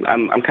know.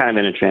 I'm kind of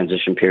in a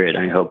transition period.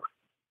 I hope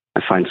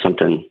I find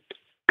something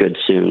good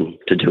soon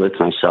to do with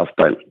myself.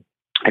 But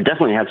I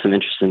definitely had some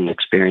interesting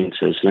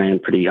experiences, and I am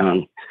pretty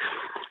young.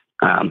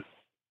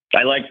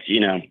 I liked,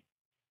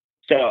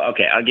 So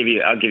okay, I'll give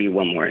you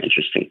one more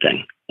interesting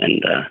thing.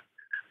 And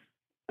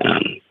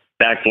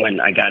back when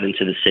I got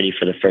into the city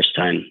for the first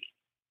time,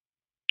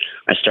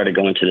 I started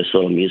going to this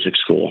little music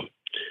school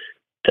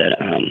that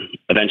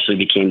eventually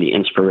became the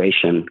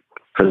inspiration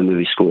for the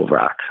movie School of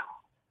Rock.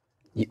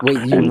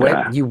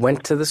 You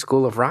went to the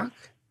School of Rock?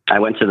 I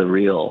went to the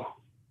real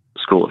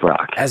School of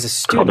Rock. As a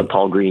student? Called the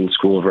Paul Green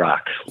School of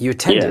Rock. You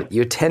attended? Yeah.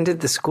 You attended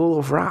the School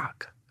of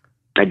Rock?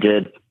 I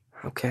did.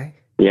 Okay.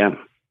 Yeah.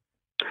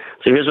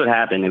 So here's what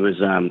happened. It was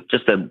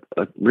just a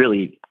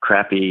really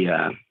crappy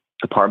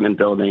apartment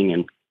building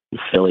in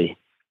Philly.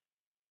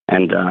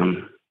 And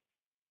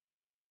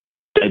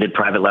I did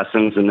private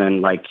lessons, and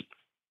then like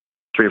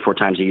 3 or 4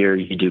 times a year,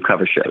 you do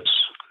cover shows.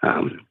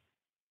 And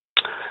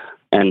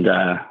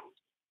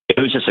it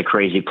was just a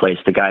crazy place.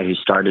 The guy who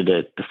started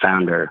it, the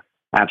founder,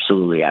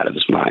 absolutely out of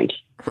his mind.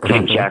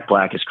 Jack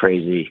Black is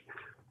crazy.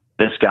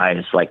 This guy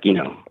is like,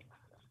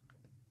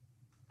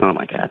 oh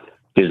my God,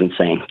 he was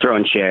insane.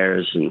 Throwing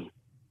chairs and,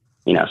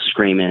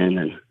 screaming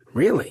and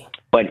really.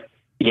 But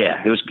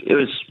yeah, it was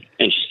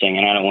interesting,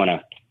 and I don't want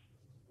to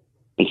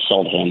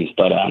insult him,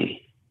 but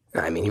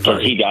I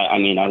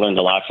mean, I learned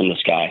a lot from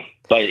this guy.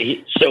 But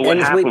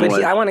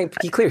I want to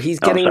be clear. He's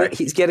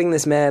getting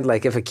this mad.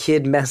 Like if a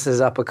kid messes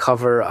up a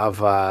cover of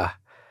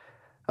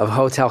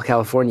Hotel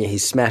California,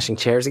 he's smashing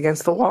chairs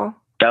against the wall.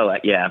 Oh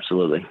yeah,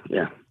 absolutely,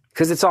 yeah.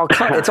 Because it's all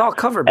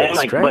cover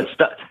based, right?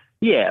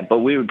 But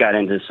we got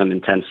into some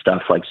intense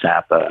stuff like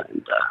Zappa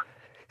and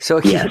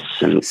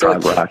and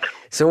prog rock.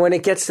 So when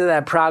it gets to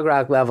that prog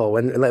rock level,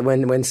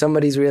 when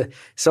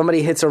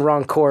somebody hits a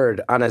wrong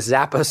chord on a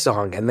Zappa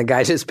song, and the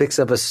guy just picks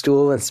up a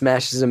stool and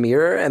smashes a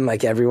mirror, and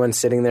like everyone's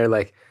sitting there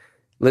like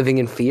living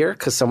in fear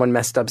because someone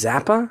messed up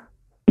Zappa.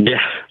 Yeah.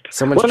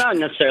 Not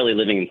necessarily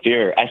living in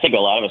fear. I think a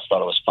lot of us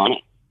thought it was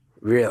funny.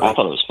 Really? I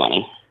thought it was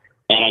funny,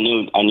 and I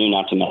knew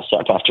not to mess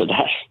up after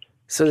that.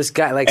 So this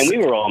guy and we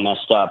were all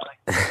messed up.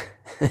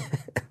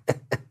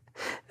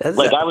 I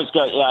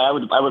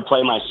would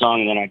play my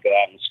song, and then I'd go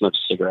out and smoke a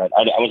cigarette.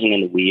 I wasn't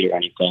into weed or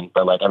anything,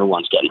 but like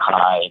everyone's getting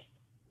high,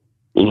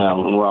 and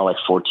we're all like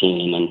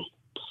 14, and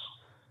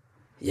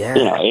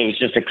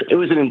it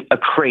was a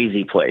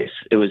crazy place.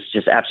 It was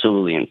just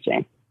absolutely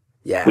insane.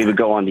 Yeah, we would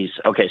go on these.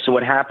 Okay, so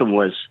what happened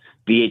was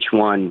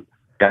VH1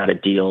 got a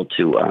deal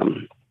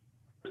to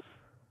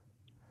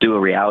do a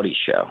reality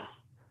show.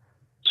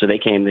 So they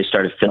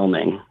started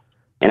filming,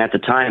 and at the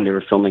time they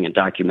were filming a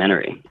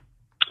documentary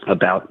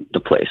about the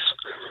place.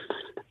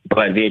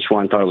 But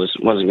VH1 thought it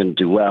wasn't going to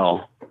do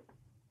well,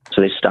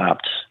 so they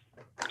stopped.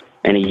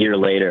 And a year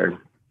later,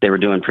 they were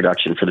doing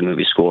production for the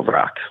movie School of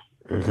Rock.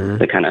 Mm-hmm.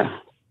 They kind of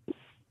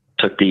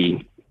took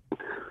the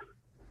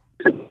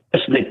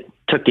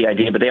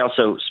idea, but they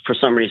also, for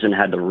some reason,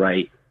 had the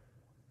right,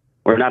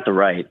 or not the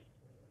right,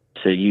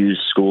 to use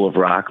School of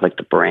Rock, like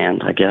the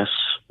brand, I guess.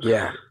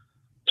 Yeah.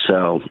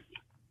 So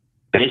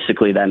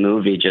basically, that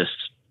movie just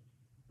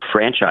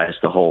franchised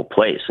the whole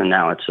place, and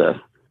now it's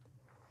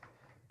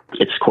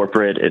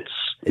corporate. It's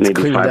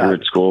maybe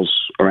 500 schools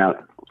around.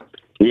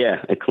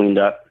 Yeah, it cleaned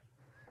up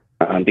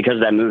because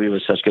that movie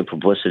was such good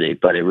publicity,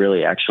 but it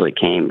really actually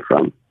came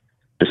from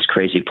this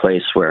crazy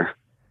place where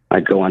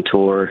I'd go on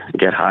tour,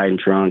 get high and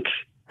drunk,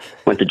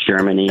 went to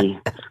Germany,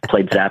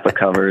 played Zappa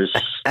covers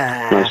when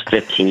I was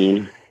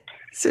 15.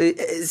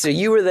 So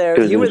you were there.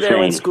 You were there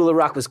when School of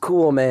Rock was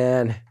cool,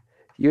 man.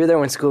 You were there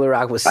when School of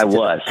Rock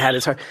had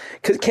its heart.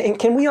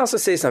 Can we also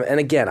say something? And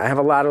again, I have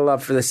a lot of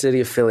love for the city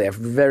of Philly. I've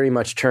very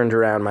much turned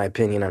around my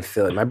opinion on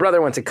Philly. My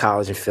brother went to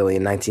college in Philly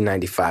in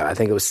 1995. I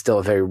think it was still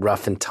a very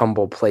rough and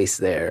tumble place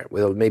there,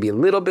 with maybe a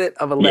little bit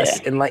of a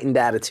less enlightened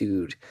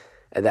attitude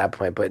at that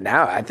point. But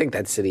now I think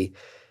that city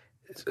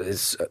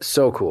is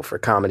so cool for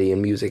comedy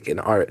and music and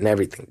art and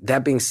everything.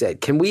 That being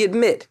said, can we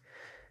admit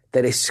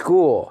that a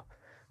school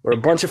where a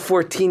bunch of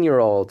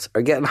 14-year-olds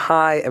are getting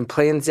high and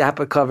playing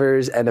Zappa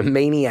covers and a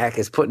maniac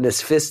is putting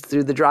his fist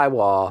through the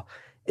drywall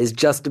is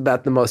just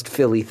about the most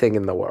Philly thing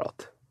in the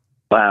world?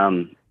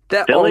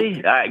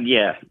 Philly?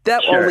 Yeah.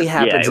 That only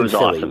happens in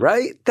Philly, awesome.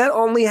 Right? That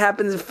only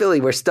happens in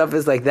Philly, where stuff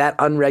is like that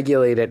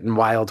unregulated and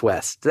Wild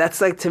West.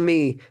 That's like, to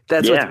me,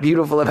 that's what's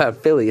beautiful about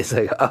Philly. It's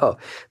like,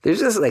 there's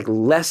just like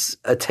less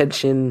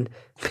attention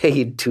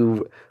paid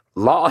to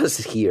laws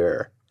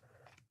here.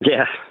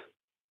 Yeah.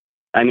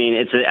 I mean,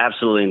 it's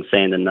absolutely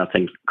insane that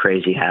nothing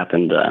crazy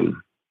happened.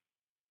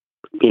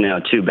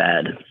 Too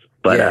bad.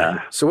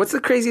 But so what's the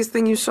craziest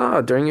thing you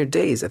saw during your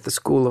days at the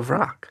School of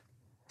Rock?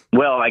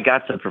 well, I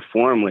got to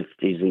perform with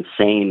these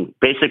insane,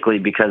 basically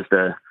because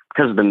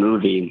of the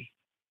movie.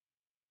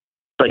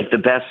 Like the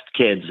best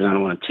kids, and I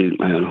don't want to toot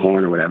my own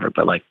horn or whatever,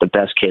 but like the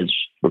best kids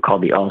were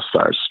called the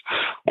All-Stars,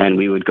 and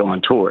we would go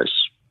on tours.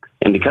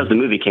 And because the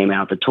movie came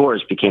out, the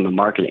tours became a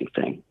marketing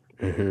thing.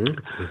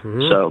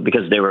 So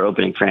because they were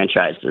opening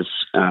franchises,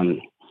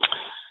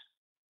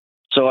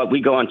 so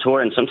we go on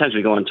tour, and sometimes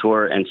we go on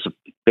tour and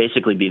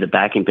basically be the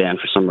backing band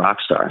for some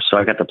rock star. So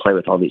I got to play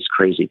with all these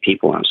crazy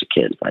people when I was a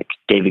kid, like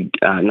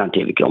not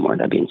David Gilmour,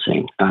 that'd be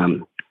insane.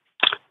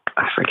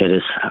 I forget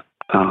his.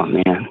 Oh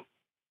man.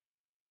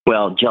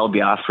 Well, Jel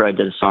Biafra, I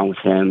did a song with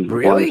him.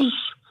 Really?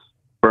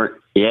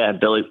 Yeah,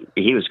 Billy,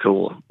 he was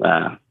cool.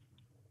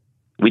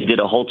 We did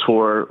a whole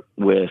tour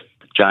with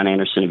John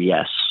Anderson of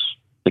Yes,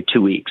 like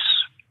 2 weeks,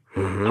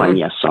 playing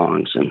Yes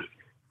songs. And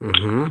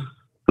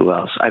who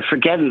else? I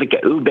forget the guy.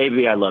 Ooh,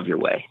 Baby, I Love Your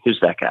Way. Who's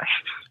that guy?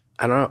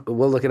 I don't know.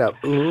 We'll look it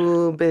up.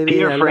 Ooh, baby,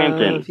 Peter I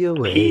Frampton. love your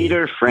way.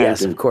 Peter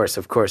Frampton. Yes,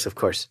 of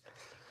course.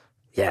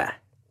 Yeah.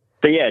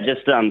 So yeah,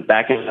 just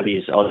backing up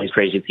all these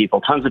crazy people.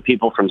 Tons of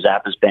people from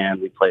Zappa's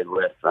band we played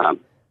with.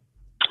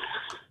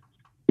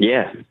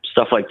 Yeah,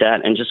 stuff like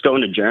that. And just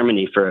going to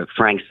Germany for a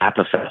Frank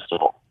Zappa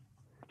festival.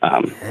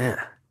 And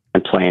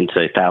playing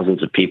to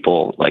thousands of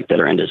people like that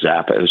are into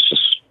Zappa. It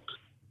was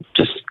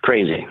just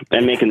crazy.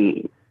 And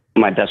making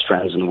my best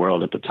friends in the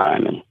world at the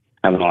time and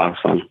having a lot of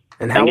fun.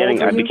 And how old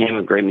were I you? became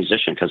a great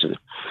musician because of it.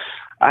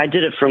 I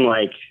did it from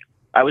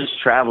I was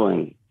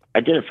traveling.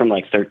 I did it from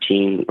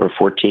 13 or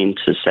 14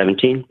 to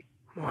 17.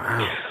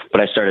 Wow. But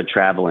I started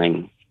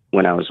traveling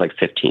when I was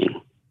 15.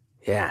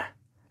 Yeah.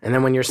 And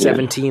then when you're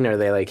 17, are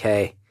they like,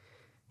 hey,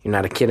 you're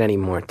not a kid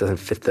anymore. It doesn't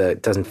fit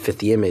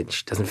the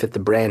image, doesn't fit the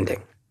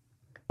branding.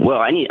 Well,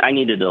 I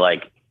needed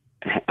to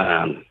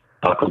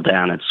buckle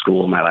down at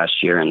school my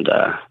last year, and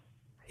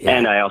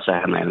I also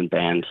had my own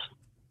band.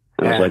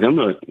 And I was like, I don't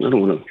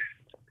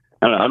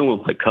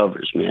want to play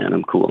covers, man.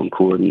 I'm cool. I'm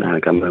cooler than that.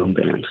 I got my own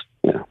band.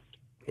 Yeah.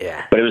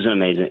 Yeah. But it was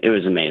amazing. It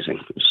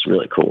was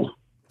really cool.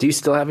 Do you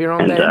still have your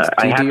own band?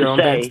 Do you do your own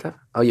band stuff?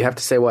 Oh, you have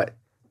to say what?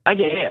 I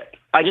did.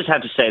 I just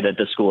have to say that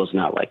the school is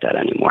not like that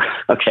anymore.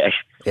 Okay.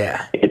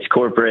 Yeah. It's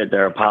corporate.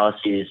 There are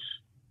policies.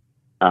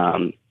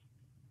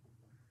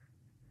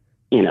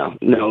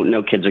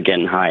 No kids are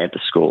getting high at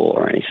the school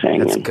or anything.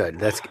 That's good.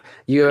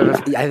 You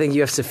have. Yeah. I think you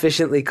have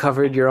sufficiently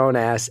covered your own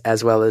ass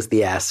as well as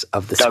the ass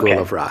of the School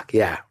of Rock.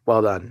 Yeah.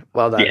 Well done.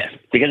 Yeah,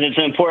 because it's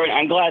important.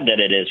 I'm glad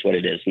that it is what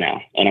it is now,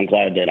 and I'm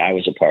glad that I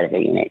was a part of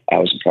it when I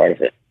was a part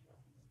of it,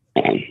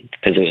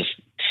 because it was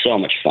so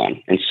much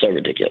fun and so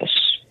ridiculous.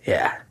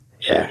 Yeah.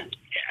 Yeah.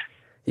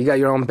 You got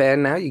your own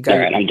band now? You got. All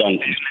right, I'm done.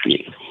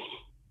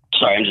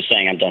 Sorry, I'm just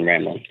saying I'm done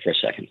rambling for a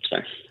second.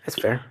 Sorry. That's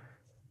fair.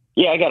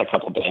 Yeah, I got a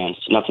couple bands,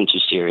 nothing too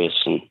serious,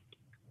 and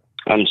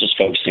I'm just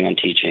focusing on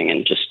teaching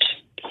and just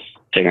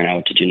figuring out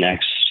what to do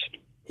next.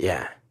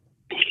 Yeah.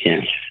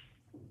 Yeah.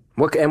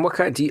 What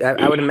kind do you,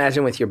 I would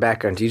imagine with your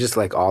background, do you just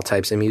like all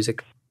types of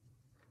music?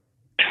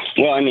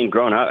 Well,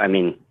 growing up,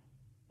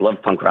 love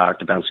punk rock,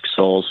 the Bouncing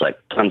Souls,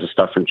 tons of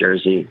stuff from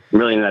Jersey. I'm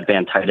really in that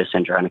band Titus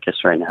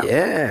Andronicus right now.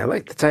 Yeah, I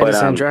like the Titus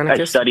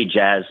Andronicus. I studied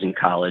jazz in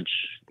college,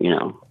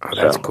 Oh,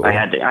 that's cool. I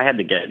had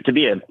to get to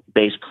be a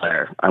bass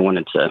player. I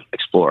wanted to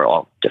explore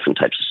all different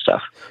types of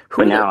stuff.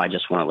 But now I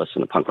just want to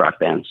listen to punk rock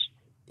bands.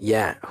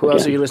 Yeah. Who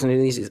else are you listening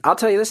to these days? I'll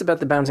tell you this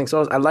about the Bouncing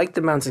Souls. I liked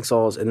the Bouncing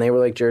Souls, and they were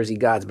like Jersey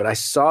gods, but I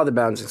saw the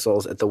Bouncing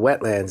Souls at the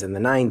Wetlands in the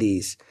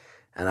 90s,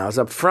 and I was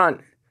up front,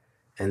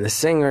 and the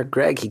singer,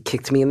 Greg, he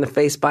kicked me in the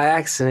face by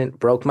accident,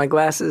 broke my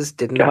glasses,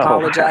 didn't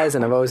apologize,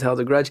 and I've always held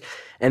a grudge.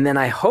 And then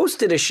I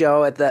hosted a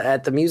show at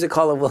the Music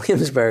Hall of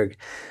Williamsburg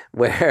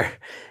where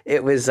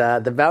it was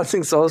the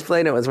Bouncing Souls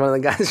played, and it was one of the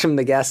guys from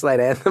the Gaslight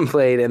Anthem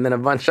played, and then a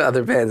bunch of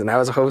other bands, and I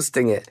was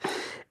hosting it.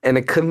 And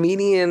a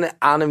comedian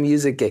on a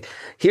music gig.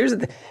 Here's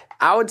the thing.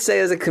 I would say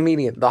as a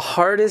comedian, the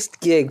hardest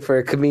gig for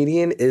a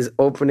comedian is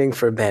opening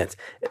for bands.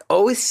 It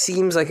always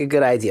seems like a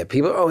good idea.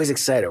 People are always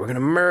excited. We're going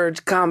to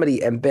merge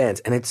comedy and bands.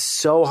 And it's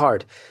so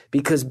hard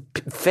because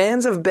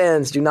fans of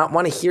bands do not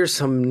want to hear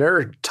some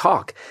nerd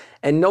talk.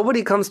 And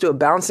nobody comes to a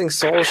Bouncing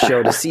Souls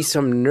show to see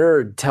some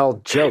nerd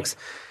tell jokes.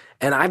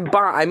 And I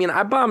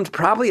bombed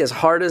probably as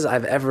hard as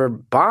I've ever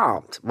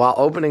bombed while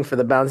opening for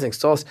the Bouncing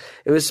Souls.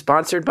 It was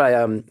sponsored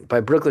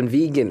by Brooklyn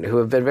Vegan, who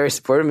have been very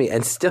supportive of me.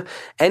 And still,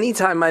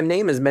 anytime my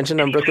name is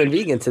mentioned on Brooklyn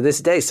Vegan, to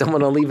this day,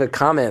 someone will leave a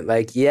comment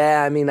like,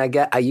 "Yeah,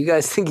 you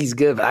guys think he's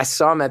good, but I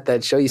saw him at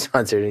that show you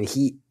sponsored, and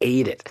he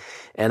ate it."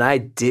 And I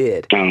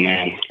did. Oh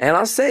man! And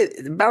I'll say,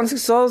 the Bouncing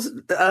Souls,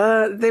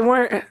 they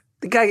weren't.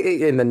 The guy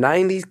in the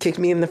 '90s kicked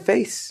me in the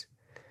face.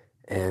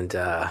 And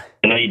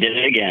know you did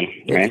it again,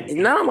 right?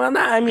 No, well,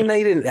 not. I mean,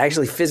 they didn't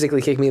actually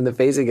physically kick me in the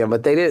face again,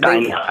 but they did. I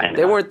know.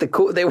 They weren't the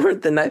cool. They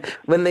weren't the night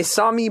when they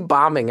saw me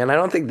bombing, and I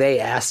don't think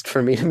they asked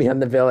for me to be on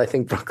the bill. I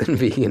think Brooklyn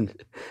Vegan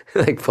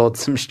like pulled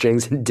some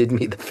strings and did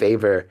me the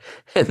favor,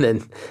 and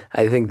then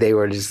I think they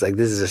were just like,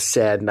 "This is a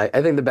sad night."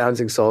 I think the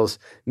Bouncing Souls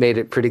made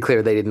it pretty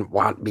clear they didn't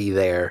want me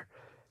there.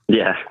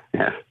 Yeah.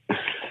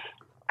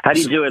 How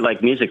do you do it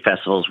like music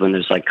festivals when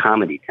there's like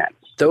comedy tents?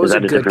 Those are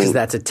good because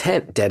that's a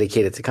tent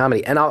dedicated to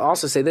comedy. And I'll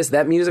also say this,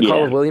 that Music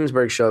Hall of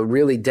Williamsburg show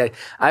really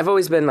I've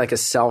always been like a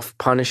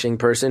self-punishing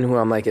person who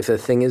I'm like, if a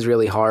thing is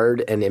really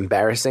hard and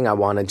embarrassing, I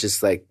want to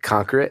just like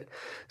conquer it.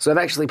 So I've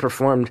actually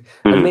performed,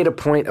 I've made a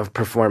point of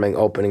performing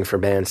opening for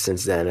bands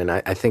since then. And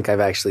I think I've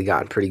actually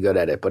gotten pretty good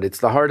at it, but it's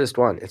the hardest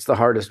one. It's the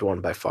hardest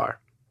one by far.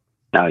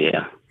 Oh,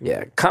 yeah.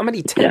 Yeah.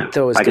 Comedy tent,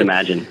 though, is I can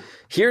imagine.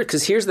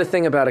 Because here's the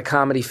thing about a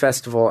comedy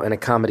festival and a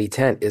comedy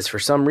tent is for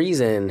some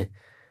reason,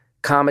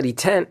 comedy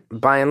tent,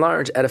 by and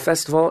large, at a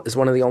festival is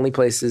one of the only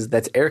places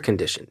that's air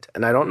conditioned.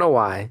 And I don't know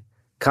why.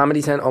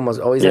 Comedy tent almost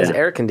always has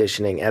air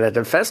conditioning. And at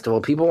a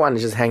festival, people want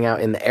to just hang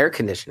out in the air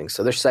conditioning.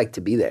 So they're psyched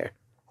to be there.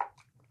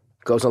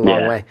 Goes a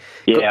long way.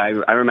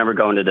 Yeah, I remember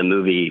going to the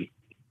movie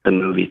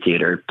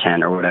theater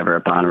tent or whatever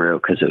at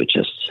Bonnaroo because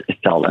it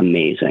felt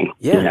amazing.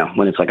 Yeah. You know,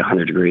 when it's like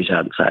 100 degrees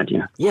outside, you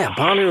know. Yeah,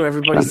 Bonnaroo,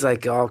 everybody's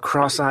like all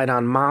cross-eyed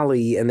on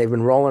Molly and they've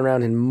been rolling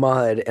around in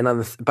mud.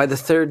 And by the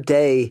third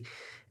day,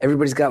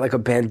 everybody's got like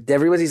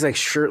everybody's like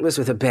shirtless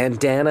with a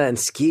bandana and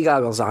ski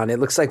goggles on. It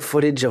looks like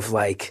footage of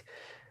like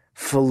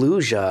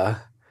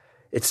Fallujah.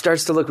 It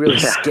starts to look really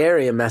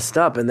scary and messed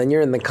up. And then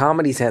you're in the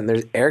comedy tent and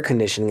there's air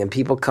conditioning and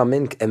people come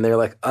in and they're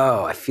like,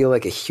 oh, I feel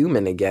like a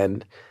human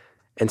again.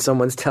 And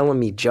someone's telling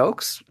me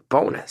jokes,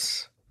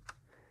 bonus.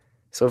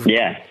 So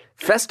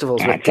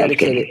festivals with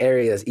dedicated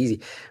areas,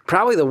 easy.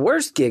 Probably the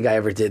worst gig I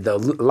ever did, though,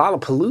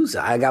 Lollapalooza.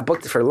 I got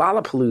booked for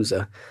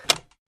Lollapalooza.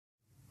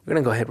 We're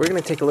going to go ahead. We're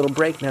going to take a little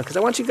break now because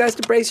I want you guys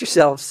to brace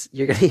yourselves.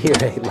 You're going to hear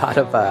a lot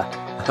of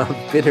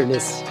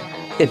bitterness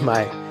in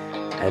my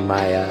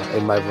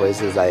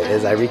voice as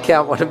I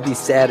recount one of the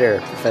sadder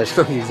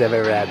professional gigs I've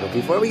ever had. But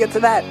before we get to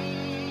that,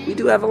 we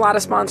do have a lot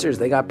of sponsors.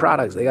 They got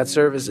products. They got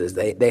services.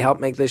 They help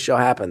make this show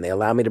happen. They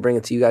allow me to bring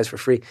it to you guys for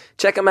free.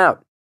 Check them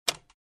out.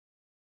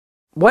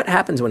 What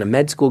happens when a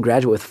med school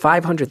graduate with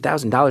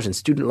 $500,000 in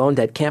student loan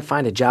debt can't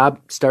find a job,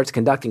 starts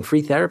conducting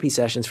free therapy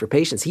sessions for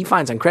patients he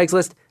finds on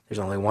Craigslist? There's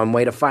only one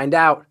way to find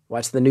out.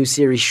 Watch the new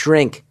series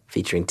Shrink,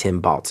 featuring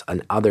Tim Baltz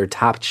and other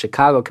top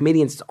Chicago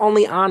comedians. It's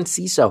only on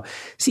CISO.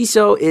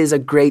 CISO is a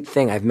great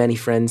thing. I have many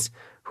friends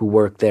who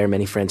work there,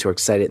 many friends who are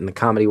excited in the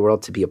comedy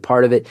world to be a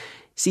part of it.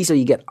 CISO,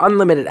 you get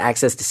unlimited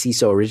access to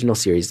CISO original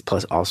series,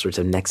 plus all sorts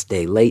of next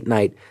day, late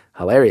night,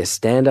 hilarious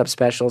stand-up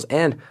specials,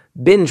 and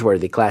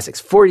binge-worthy classics.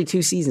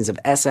 42 seasons of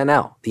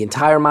SNL, the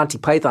entire Monty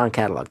Python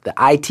catalog, the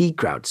IT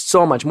Crowd,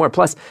 so much more.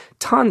 Plus,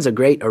 tons of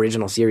great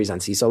original series on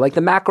CISO, like the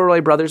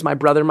McElroy Brothers, My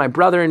Brother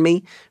and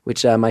Me,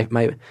 which one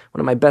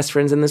of my best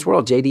friends in this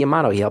world, J.D.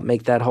 Amato, he helped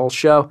make that whole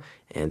show,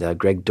 and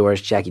Greg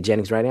Dorris, Jackie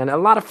Jennings writing on it. A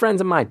lot of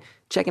friends of mine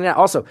checking it out.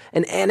 Also,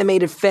 an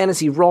animated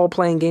fantasy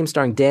role-playing game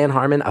starring Dan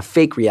Harmon, a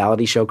fake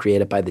reality show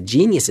created by the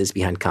geniuses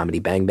behind Comedy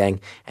Bang Bang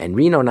and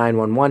Reno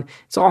 911.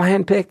 It's all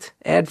handpicked,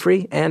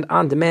 ad-free, and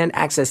on-demand.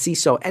 Access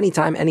CISO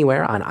anytime,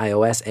 anywhere on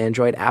iOS,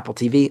 Android, Apple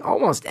TV,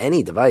 almost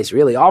any device,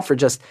 really, all for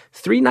just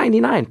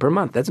 $3.99 per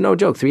month. That's no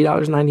joke,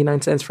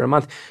 $3.99 for a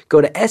month.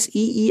 Go to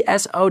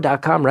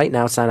SEESO.com right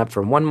now. Sign up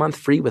for 1 month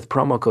free with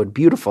promo code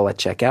BEAUTIFUL at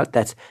checkout.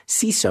 That's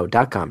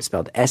CISO.com,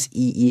 spelled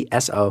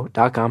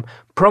SEESO.com,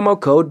 promo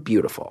code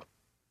BEAUTIFUL.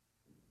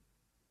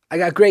 I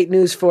got great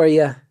news for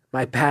you.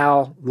 My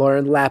pal,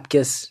 Lauren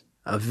Lapkus,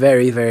 a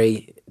very,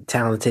 very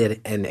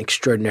talented and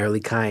extraordinarily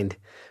kind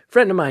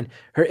friend of mine,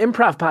 her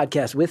improv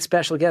podcast with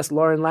special guest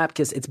Lauren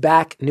Lapkus, it's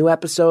back. New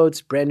episodes,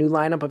 brand new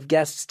lineup of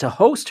guests to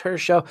host her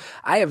show.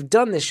 I have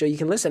done this show. You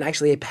can listen,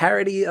 actually, a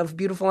parody of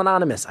Beautiful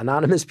Anonymous.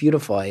 Anonymous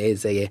Beautiful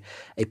is a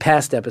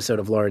past episode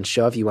of Lauren's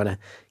show if you want to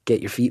get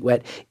your feet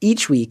wet.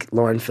 Each week,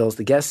 Lauren fills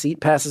the guest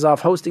seat, passes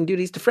off hosting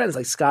duties to friends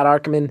like Scott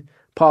Arkerman,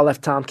 Paul F.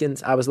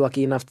 Tompkins. I was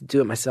lucky enough to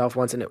do it myself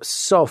once, and it was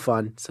so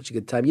fun. Such a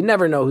good time. You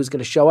never know who's going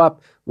to show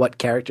up, what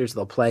characters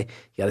they'll play.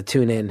 You got to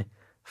tune in,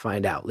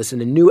 find out. Listen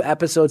to new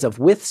episodes of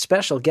With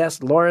Special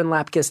Guest Lauren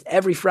Lapkus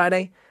every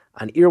Friday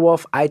on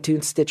Earwolf,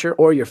 iTunes, Stitcher,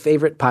 or your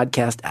favorite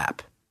podcast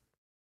app.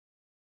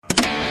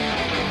 All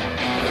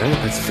right,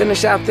 let's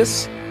finish out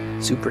this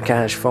Super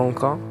Cash phone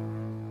call.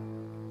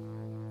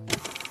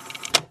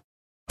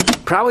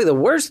 Probably the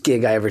worst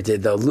gig I ever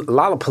did, though,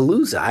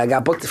 Lollapalooza. I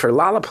got booked for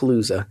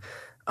Lollapalooza.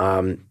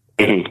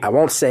 I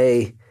won't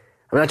say,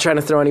 I'm not trying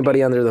to throw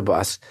anybody under the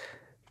bus,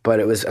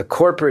 but it was a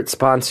corporate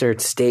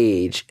sponsored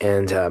stage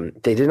and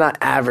they did not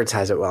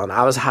advertise it well. And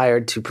I was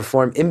hired to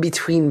perform in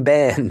between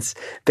bands.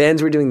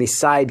 Bands were doing these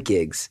side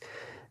gigs,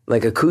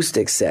 like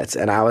acoustic sets.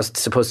 And I was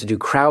supposed to do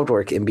crowd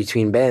work in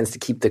between bands to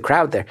keep the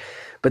crowd there.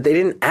 But they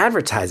didn't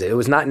advertise it. It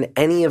was not in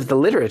any of the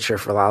literature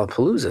for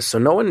Lollapalooza. So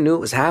no one knew it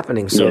was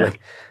happening. So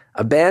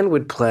a band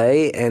would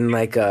play and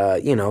like,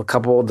 a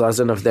couple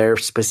dozen of their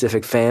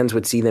specific fans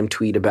would see them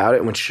tweet about it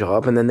and would show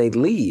up and then they'd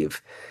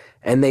leave.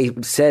 And they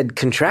said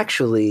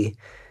contractually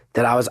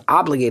that I was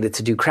obligated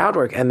to do crowd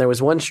work. And there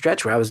was one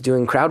stretch where I was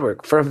doing crowd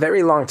work for a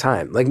very long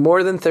time, like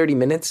more than 30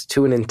 minutes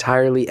to an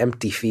entirely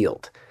empty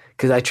field.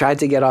 Because I tried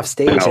to get off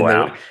stage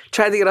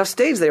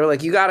They were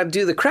like, you got to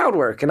do the crowd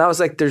work. And I was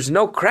like, there's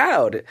no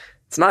crowd.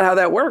 It's not how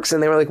that works.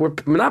 And they were like,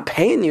 we're not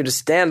paying you to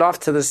stand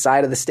off to the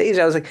side of the stage.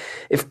 I was like,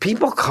 if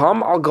people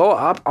come, I'll go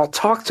up, I'll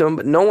talk to them,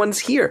 but no one's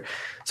here.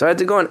 So I had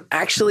to go and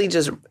actually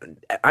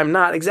I'm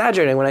not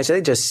exaggerating when I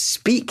say just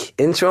speak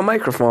into a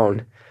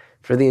microphone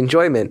for the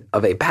enjoyment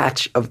of a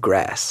patch of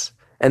grass.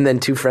 And then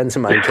 2 friends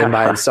of mine came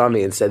by and saw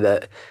me and said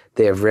that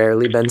they have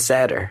rarely been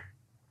sadder.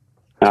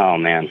 Oh,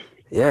 man.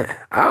 Yeah.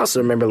 I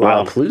also remember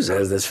Lollapalooza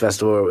as this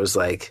festival where it was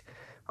like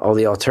all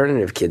the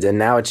alternative kids. And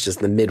now it's just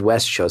the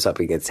Midwest shows up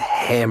and gets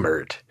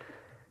hammered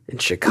in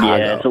Chicago.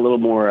 Yeah, it's a little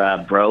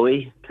more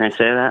bro-y. Can I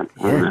say that?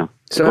 Yeah. I don't know.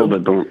 So, a little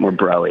bit more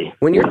bro-y.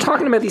 When you're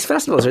talking about these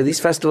festivals, are these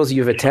festivals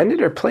you've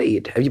attended or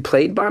played? Have you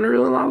played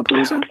Bonnaroo and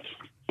Lollapalooza?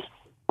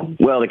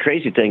 Well, the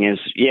crazy thing is,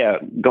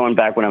 going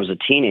back when I was a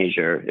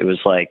teenager, it was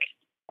like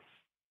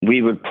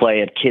we would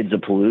play at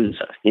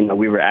Kids-a-Palooza.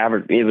 We were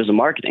it was a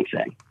marketing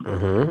thing.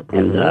 Mm-hmm,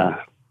 and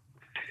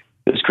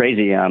it was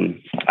crazy.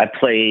 I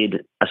played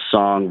a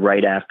song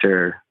right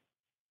after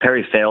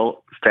Perry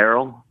Farrell,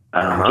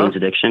 Jane's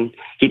Addiction.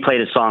 He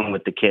played a song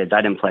with the kids.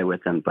 I didn't play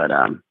with him, but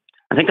I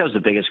think that was the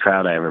biggest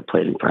crowd I ever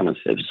played in front of.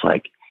 It was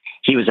like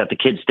he was at the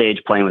kids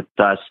stage playing with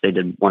us. They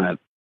did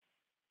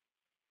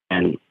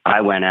and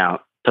I went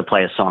out to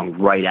play a song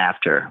right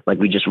after. Like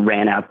we just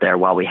ran out there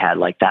while we had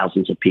like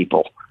thousands of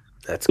people.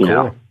 That's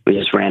cool. We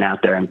just ran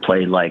out there and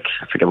played like,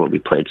 I forget what we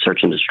played, Search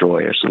and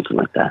Destroy or something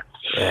like that.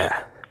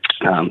 Yeah.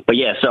 But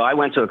yeah, so I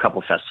went to a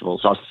couple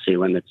festivals, also City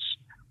Limits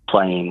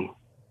playing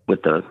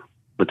with the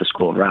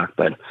School of Rock,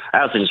 but I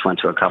also just went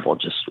to a couple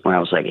just when I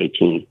was like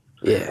 18,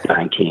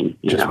 19.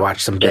 Just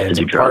watch some bands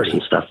and party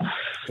and stuff.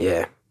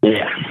 Yeah.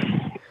 Yeah.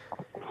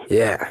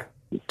 Yeah.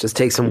 Just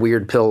take some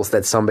weird pills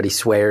that somebody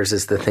swears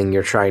is the thing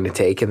you're trying to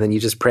take, and then you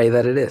just pray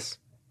that it is.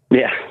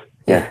 Yeah.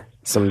 Yeah.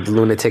 Some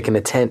lunatic in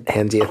a tent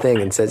hands you a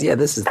thing and says, yeah,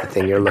 this is the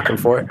thing you're looking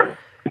for.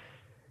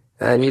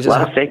 And you just... A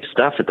lot of fake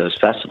stuff at those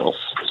festivals.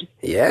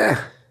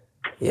 Yeah.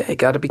 Yeah, you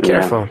got to be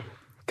careful. Yeah.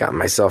 Got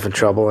myself in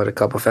trouble at a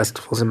couple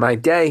festivals in my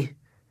day.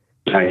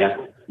 Oh, yeah?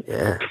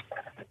 Yeah.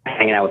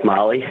 Hanging out with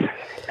Molly?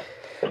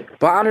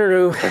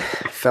 Bonnaroo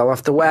fell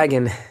off the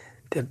wagon.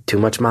 Did too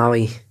much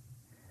Molly.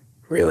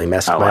 Really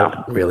messed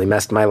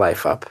my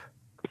life up.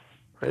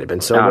 I'd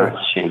been sober.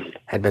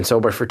 Had been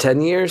sober for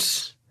 10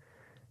 years,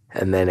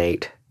 and then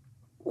ate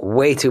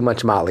way too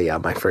much Molly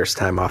on my first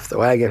time off the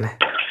wagon.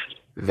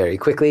 Very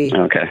quickly.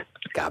 Okay.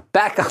 Got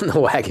back on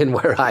the wagon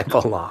where I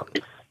belong.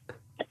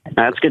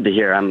 That's good to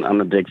hear. I'm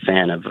a big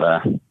fan of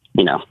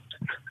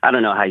I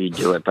don't know how you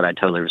do it, but I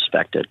totally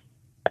respect it.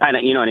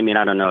 You know what I mean?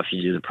 I don't know if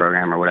you do the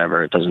program or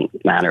whatever. It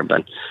doesn't matter,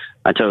 but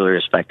I totally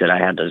respect it. I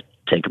had to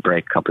take a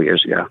break a couple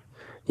years ago.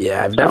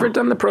 Yeah, I've never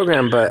done the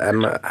program, but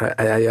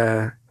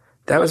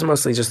that was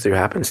mostly just through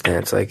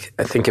happenstance. Like,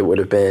 I think it would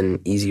have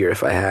been easier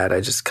if I had. I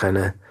just kind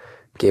of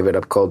gave it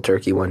up cold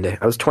turkey one day.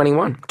 I was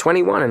 21,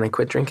 and I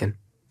quit drinking.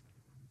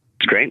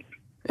 It's great.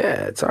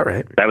 Yeah, it's all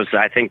right.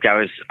 I think that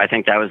was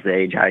the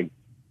age I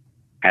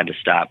had to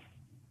stop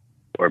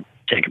or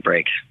take a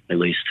break, at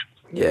least.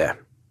 Yeah.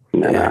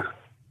 Yeah.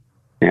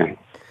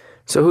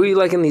 So who are you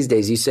liking these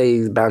days? You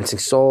say Bouncing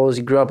Souls.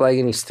 You grew up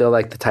liking. You still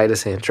like the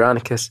Titus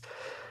Andronicus.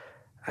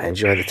 I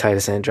enjoy the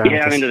Titus Andronicus.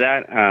 Yeah, I'm into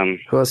that.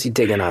 Who else are you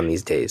digging on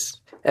these days?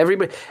 Every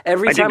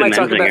time I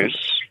talk about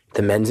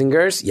the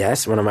Menzingers,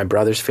 yes, one of my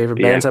brother's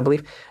favorite bands, I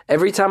believe.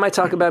 Every time I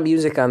talk about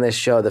music on this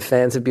show, the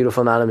fans of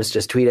Beautiful Anonymous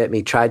just tweet at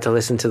me, tried to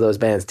listen to those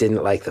bands,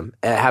 didn't like them.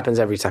 It happens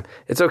every time.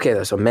 It's okay,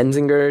 though. So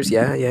Menzingers,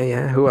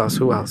 yeah. Who else?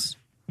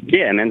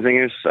 Yeah,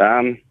 Menzingers.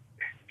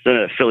 It's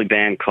a Philly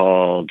band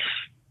called,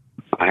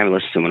 I haven't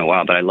listened to them in a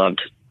while, but I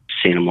loved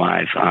seeing them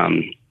live.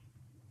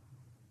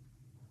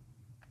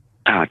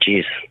 Oh,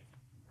 geez.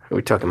 Are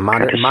we talking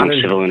modern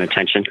civil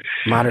inattention?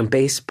 Modern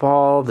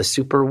Baseball, the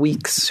Super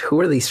Weeks? Who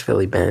are these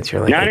Philly bands?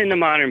 You're like, not into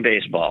modern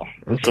baseball.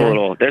 Okay.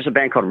 It's there's a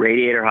band called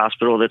Radiator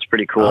Hospital that's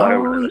pretty cool. I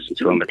don't really listen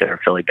to them, but they're a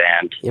Philly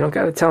band. You don't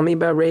got to tell me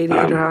about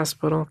Radiator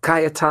Hospital.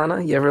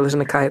 Cayetana? You ever listen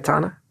to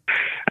Cayetana?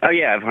 Oh,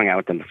 yeah, I've hung out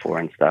with them before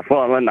and stuff. Well,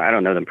 I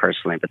don't know them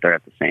personally, but they're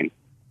at the same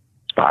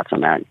spots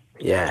I'm at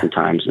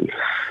sometimes. And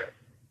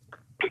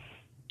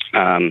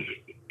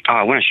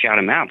I want to shout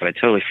them out, but I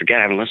totally forget.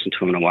 I haven't listened to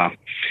them in a while.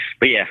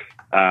 But yeah,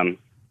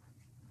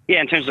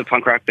 in terms of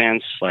punk rock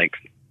bands, like,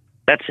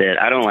 that's it.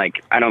 I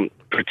don't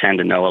pretend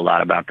to know a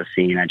lot about the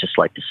scene. I just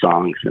like the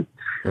songs and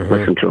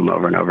listen to them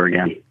over and over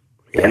again.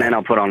 Yeah. And then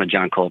I'll put on a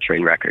John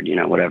Coltrane record,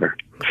 whatever.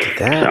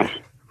 Look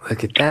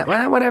at that.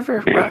 Well,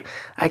 whatever. Yeah. Well,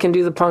 I can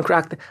do the punk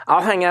rock.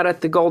 I'll hang out at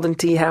the Golden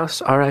Tea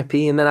House,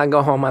 R.I.P., and then I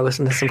go home. I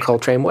listen to some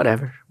Coltrane,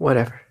 whatever. I'm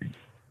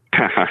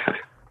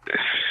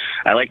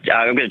going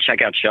to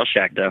check out Shell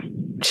Shack, though.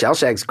 Shell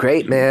Shack's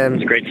great, man.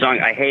 It's a great song.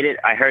 I hate it.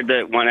 I heard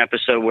the one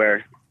episode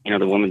where,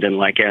 the woman didn't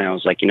like it, and I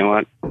was like, you know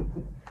what?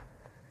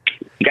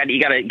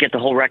 You got to get the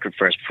whole record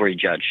first before you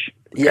judge.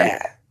 Okay?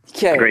 Yeah. You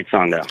can't, Great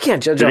song, though. You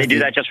can't judge Do off they do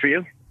the that just for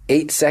you?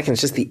 8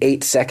 seconds, just the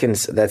 8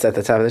 seconds that's at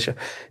the top of the show.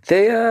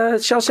 They,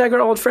 Shellshag are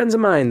old friends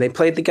of mine. They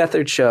played the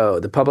Gethard show,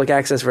 the public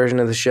access version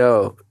of the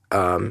show.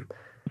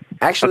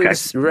 Actually,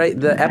 Okay.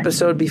 the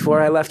episode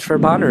before I left for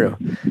Bonnaroo.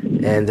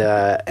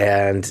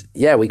 And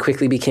yeah, we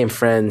quickly became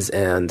friends,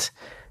 and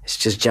it's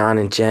just John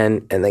and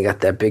Jen, and they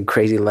got that big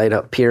crazy light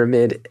up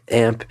pyramid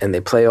amp, and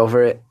they play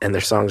over it, and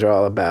their songs are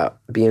all about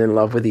being in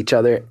love with each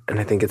other, and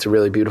I think it's a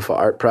really beautiful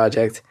art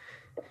project.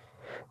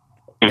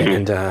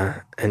 Mm-hmm.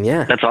 And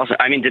yeah, That's awesome.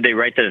 I mean, did they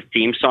write the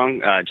theme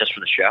song just for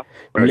the show,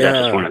 or is that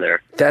just one of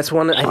their? That's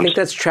one. I songs? think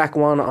that's track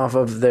 1 off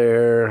of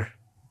their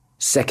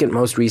second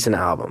most recent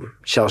album,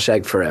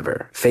 Shellshag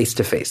Forever, Face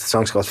to Face. The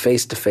song's called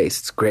Face to Face.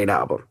 It's a great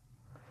album.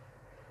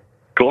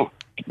 Cool.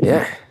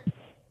 Yeah,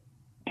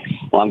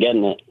 Well, I'm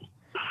getting it.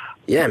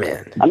 yeah,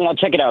 man. I mean, I'll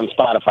check it out on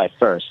Spotify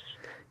first.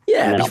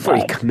 Yeah, And then I'll before you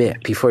buy it.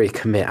 commit. Before you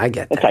commit, I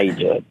get That's that. how you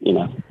do it, you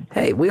know.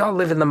 Hey, we all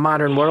live in the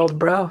modern world,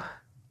 bro.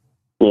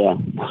 Yeah.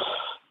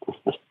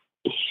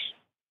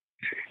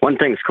 One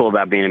thing's cool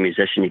about being a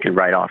musician, you can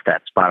write off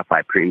that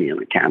Spotify premium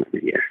account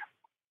every year.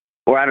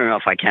 Or I don't know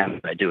if I can,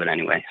 but I do it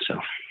anyway. So,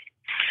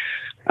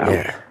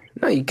 Yeah.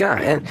 No, you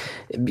got it.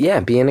 And yeah,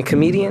 being a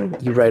comedian,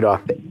 you write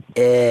off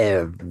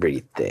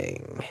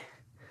everything.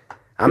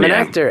 I'm an Yeah.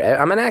 actor.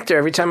 I'm an actor.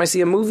 Every time I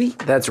see a movie,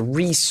 that's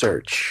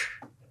research.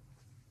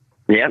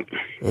 Yep.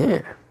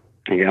 Yeah.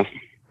 There you go.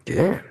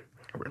 Yeah.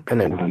 I've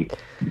been in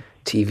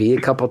TV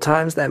a couple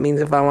times. That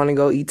means if I want to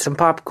go eat some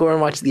popcorn,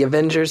 watch the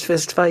Avengers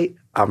fist fight,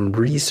 I'm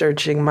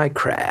researching my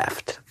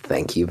craft.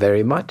 Thank you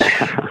very much.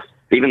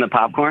 Even the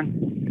popcorn?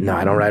 No,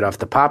 I don't write off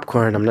the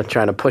popcorn. I'm not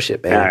trying to push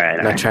it, man.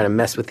 I'm not trying to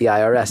mess with the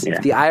IRS. Yeah.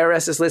 If the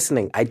IRS is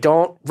listening, I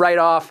don't write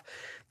off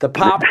the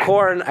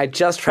popcorn. I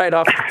just write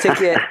off the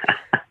ticket.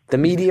 The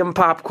medium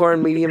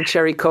popcorn, medium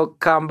cherry Coke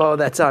combo,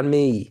 that's on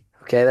me.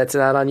 Okay, that's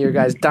not on your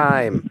guys'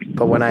 dime.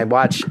 But when I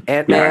watch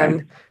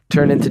Ant-Man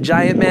turn into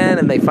Giant Man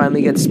and they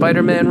finally get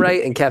Spider-Man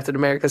right and Captain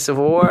America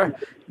Civil War,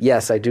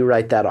 yes, I do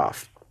write that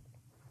off.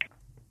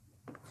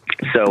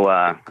 So,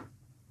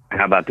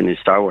 how about the new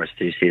Star Wars?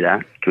 Did you see that?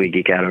 Can we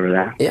geek out over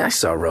that? Yeah, I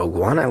saw Rogue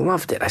One. I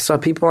loved it. I saw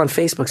people on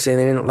Facebook saying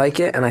they didn't like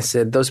it, and I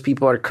said, those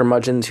people are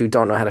curmudgeons who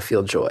don't know how to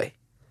feel joy.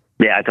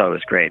 Yeah, I thought it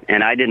was great.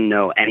 And I didn't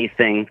know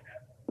anything.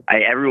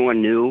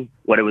 Everyone knew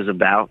what it was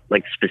about,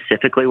 like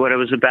specifically what it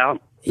was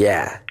about.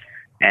 Yeah.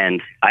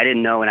 And I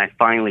didn't know, and I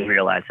finally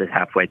realized it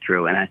halfway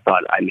through, and I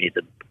thought I made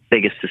the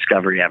biggest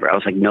discovery ever. I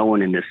was like, no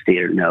one in this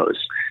theater knows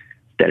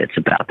that it's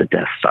about the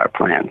Death Star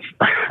plans.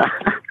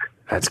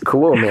 That's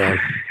cool, man.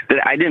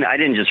 But I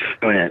didn't just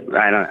ruin it.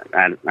 I don't know.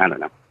 I don't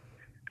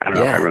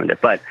know if I ruined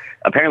it. But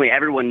apparently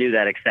everyone knew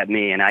that except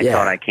me, and I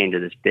thought I came to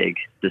this big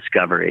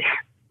discovery.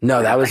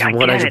 No, that was Like,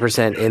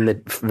 100% in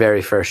the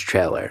very first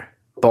trailer.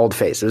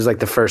 Boldface. It was like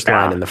the first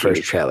line in the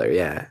first geez. trailer,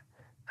 yeah.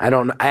 I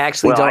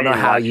actually Well, I don't know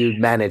didn't how watch you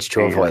managed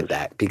to any of avoid those.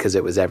 that because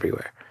it was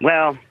everywhere.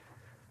 Well,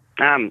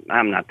 I'm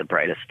not the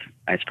brightest,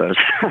 I suppose.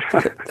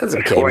 That's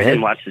okay, Or I man.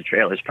 didn't watch the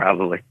trailers,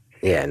 probably.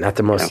 Yeah, not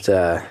the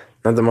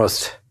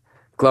most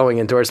glowing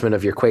endorsement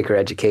of your Quaker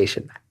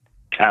education.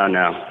 I don't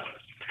know.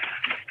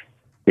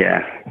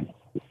 Yeah.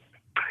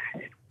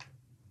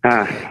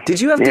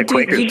 Did you have to do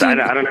Quakers, I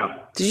don't know.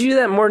 Did you do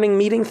that morning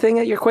meeting thing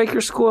at your Quaker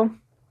school?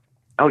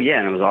 Oh, yeah,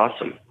 and it was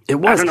awesome. It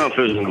was. I don't know if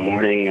it was in the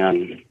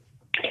morning.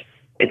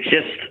 It's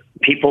just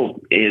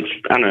people, I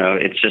don't know,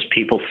 it's just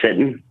people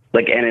sitting.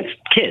 Like, and it's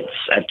kids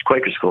at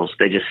Quaker schools.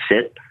 They just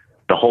sit,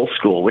 the whole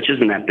school, which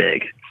isn't that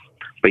big.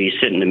 But you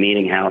sit in the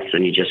meeting house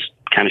and you just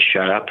kind of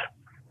shut up.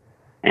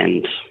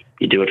 And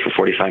you do it for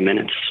 45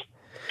 minutes.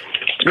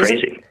 It's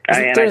crazy.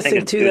 Isn't there a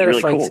thing too that really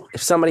if cool.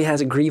 if somebody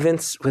has a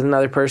grievance with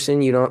another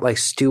person, you don't like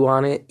stew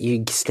on it.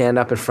 You stand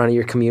up in front of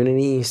your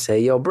community. You say,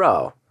 "Yo,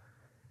 bro,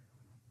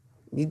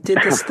 you did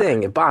this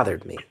thing. It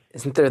bothered me."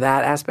 Isn't there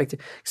that aspect?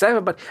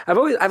 Because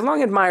I've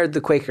long admired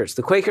the Quakers.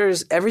 The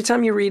Quakers. Every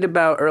time you read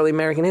about early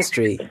American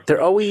history,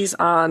 they're always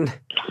on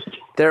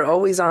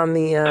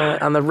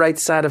the right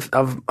side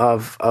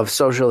of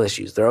social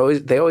issues.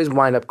 They always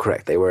wind up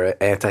correct. They were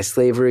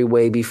anti-slavery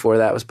way before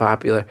that was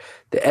popular.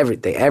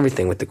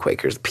 Everything with the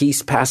Quakers,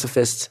 peace,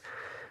 pacifists.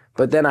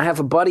 But then I have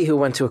a buddy who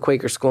went to a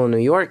Quaker school in New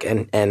York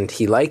and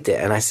he liked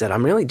it. And I said,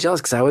 I'm really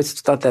jealous because I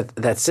always thought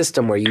that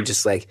system where you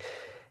just like,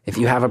 if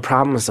you have a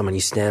problem with someone,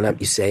 you stand up,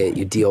 you say it,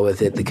 you deal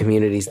with it. The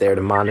community's there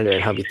to monitor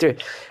and help you through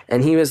it.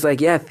 And he was like,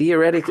 yeah,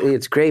 theoretically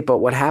it's great, but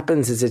what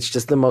happens is it's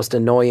just the most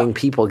annoying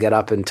people get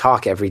up and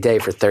talk every day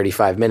for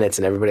 35 minutes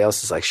and everybody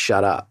else is like,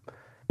 shut up.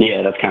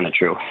 Yeah, that's kind of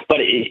true. But,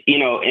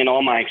 in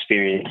all my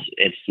experience,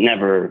 it's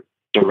never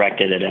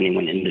directed at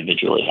anyone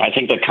individually. I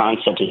think the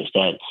concept is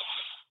that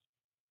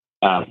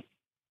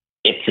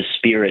if the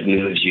spirit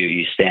moves you,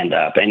 you stand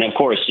up. And of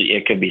course,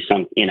 it could be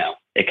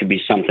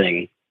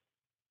something,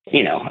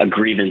 a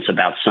grievance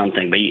about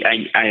something. But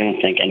I don't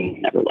think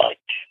anyone ever, like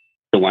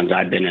the ones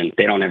I've been in,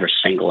 they don't ever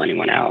single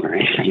anyone out or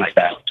anything like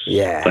that.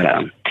 Yeah.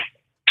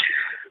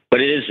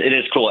 But it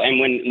is cool. And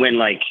when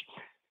like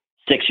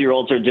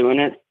 6-year-olds are doing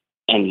it,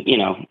 and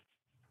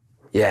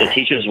Yeah. the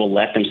teachers will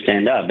let them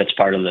stand up. It's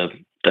part of the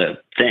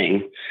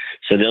thing.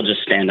 So they'll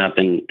just stand up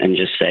and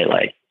just say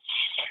like,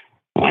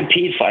 well, I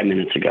peed 5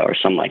 minutes ago or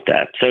something like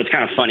that. So it's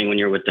kind of funny when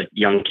you're with the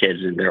young kids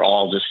and they're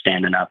all just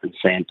standing up and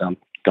saying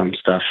dumb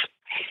stuff.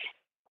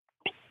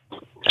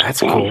 That's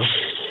cool.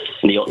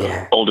 And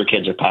the older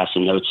kids are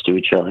passing notes to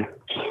each other.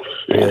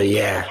 Really,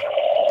 yeah.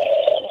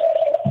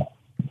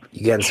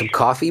 You getting some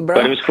coffee, bro?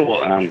 But it was cool.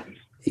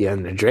 You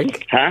getting a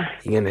drink? Huh?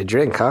 You getting a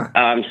drink, huh?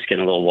 I'm just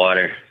getting a little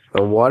water.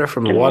 A water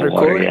from the water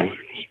cooler? Yeah.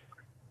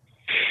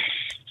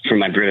 From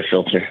my Brita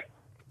filter.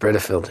 Brita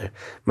filter.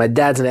 My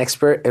dad's an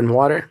expert in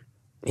water.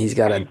 He's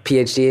got a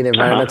PhD in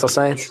environmental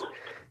science.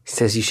 He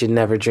says you should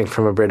never drink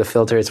from a Brita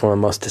filter. It's one of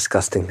the most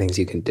disgusting things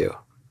you can do.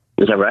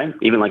 Is that right?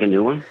 Even like a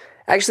new one?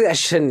 Actually, I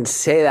shouldn't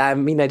say that. I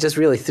mean, I just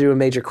really threw a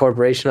major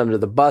corporation under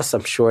the bus.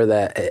 I'm sure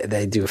that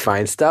they do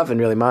fine stuff and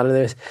really monitor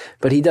this.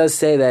 But he does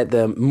say that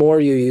the more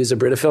you use a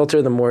Brita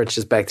filter, the more it's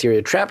just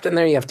bacteria trapped in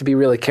there. You have to be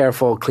really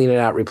careful, clean it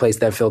out, replace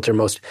that filter.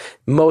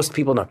 Most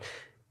people know.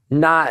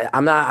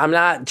 I'm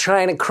not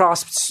trying to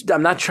get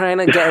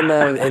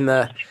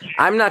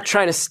I'm not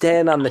trying to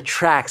stand on the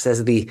tracks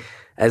as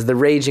the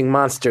raging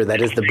monster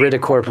that is the Brita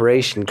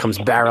Corporation comes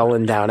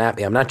barreling down at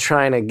me. I'm not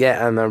trying to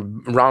get on the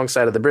wrong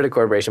side of the Brita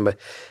Corporation, but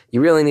you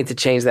really need to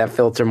change that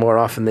filter more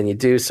often than you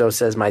do. So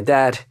says my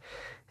dad.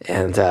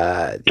 And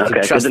you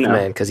can trust the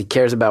man because he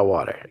cares about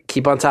water.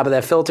 Keep on top of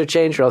that filter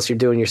change or else you're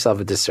doing yourself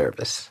a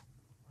disservice.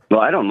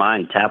 Well, I don't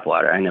mind tap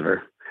water.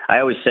 I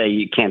always say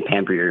you can't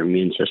pamper your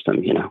immune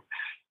system, you know.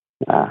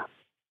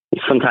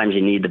 Sometimes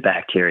you need the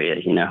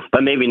bacteria, you know,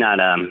 but maybe not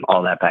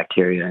all that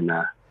bacteria in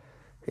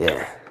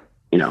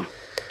you know,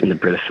 in the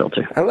Brita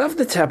filter. I love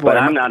the tap water.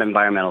 But I'm not an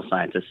environmental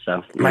scientist,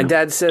 so my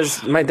dad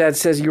says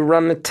you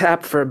run the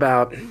tap for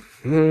about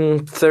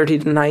 30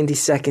 to 90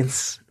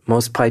 seconds.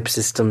 Most pipe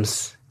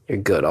systems, you're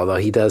good. Although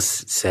he does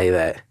say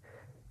that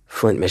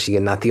Flint,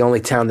 Michigan, not the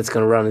only town that's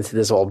going to run into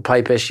this old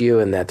pipe issue,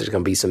 and that there's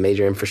going to be some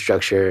major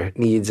infrastructure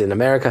needs in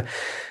America.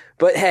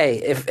 But hey,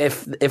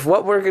 if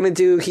what we're going to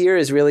do here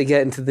is really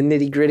get into the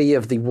nitty-gritty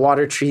of the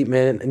water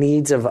treatment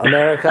needs of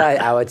America,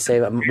 I would say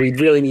we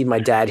really need my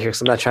dad here, because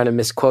I'm not trying to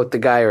misquote the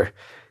guy or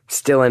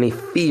instill any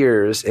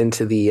fears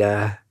into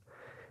the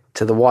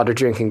to the water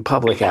drinking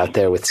public out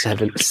there with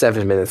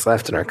 7 minutes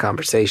left in our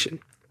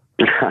conversation.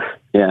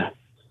 Yeah.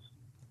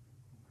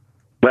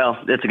 Well,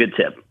 that's a good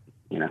tip,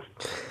 you know.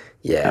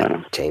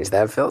 Yeah, change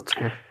that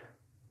filter.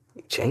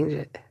 Change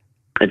it.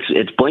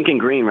 It's blinking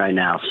green right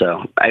now,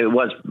 so it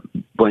was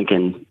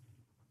blinking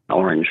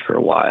orange for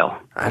a while.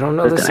 I don't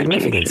know the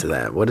significance of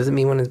that. What does it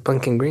mean when it's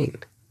blinking green?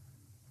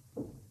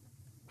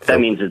 That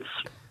means it's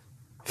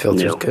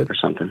filter's good or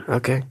something.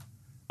 Okay.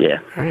 Yeah.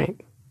 All right.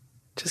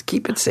 Just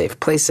keep it safe.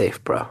 Play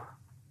safe, bro.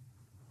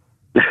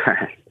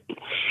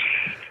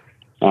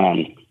 All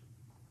right.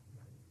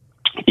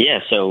 Yeah.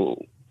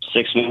 So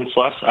 6 minutes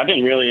left. I've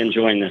been really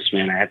enjoying this,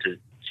 man. I have to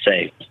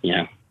say, you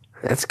know,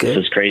 that's good.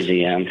 This is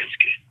crazy.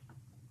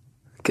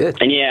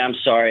 Good. And yeah, I'm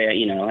sorry.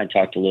 I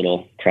talked a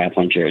little crap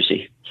on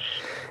Jersey.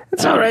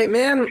 It's all right,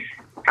 man.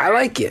 I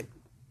like it.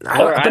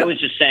 I was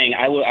just saying,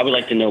 I would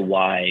like to know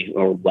why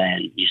or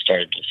when you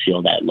started to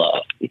feel that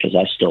love, because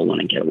I still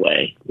want to get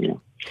away, you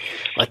know.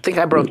 I think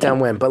I broke down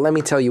when, but let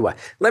me tell you why.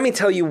 Let me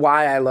tell you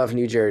why I love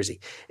New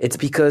Jersey. It's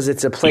because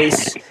it's a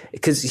place,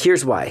 because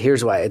here's why.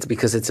 It's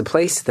because it's a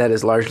place that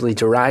is largely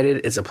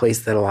derided. It's a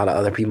place that a lot of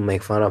other people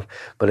make fun of,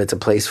 but it's a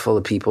place full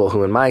of people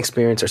who, in my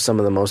experience, are some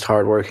of the most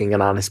hardworking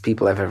and honest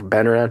people I've ever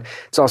been around.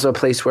 It's also a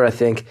place where I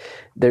think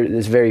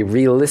there's very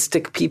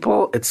realistic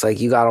people. It's like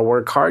you got to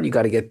work hard. You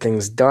got to get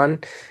things done.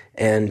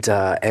 And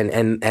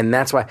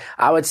that's why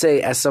I would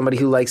say, as somebody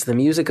who likes the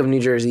music of New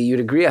Jersey, you'd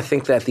agree. I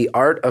think that the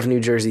art of New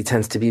Jersey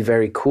tends to be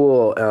very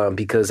cool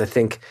because I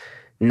think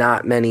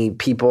not many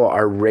people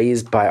are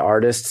raised by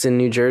artists in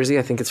New Jersey.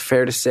 I think it's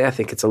fair to say. I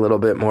think it's a little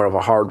bit more of a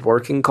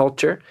hardworking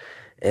culture.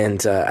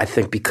 And I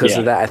think because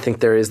of that, I think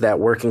there is that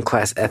working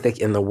class ethic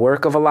in the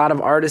work of a lot of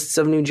artists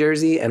of New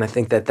Jersey. And I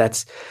think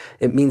that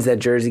it means that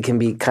Jersey can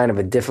be kind of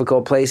a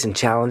difficult place and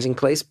challenging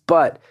place.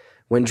 But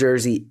when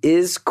Jersey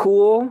is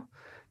cool,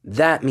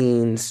 that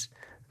means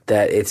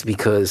that it's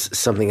because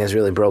something has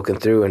really broken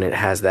through and it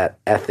has that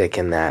ethic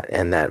and that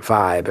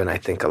vibe. And I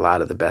think a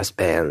lot of the best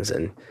bands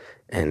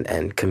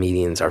and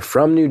comedians are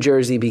from New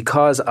Jersey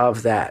because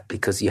of that,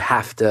 because you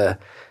have to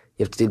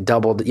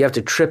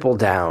triple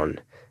down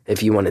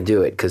if you want to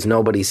do it, because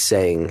nobody's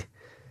saying,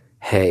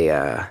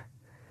 hey,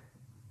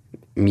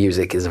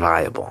 music is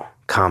viable,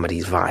 comedy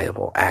is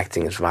viable,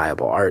 acting is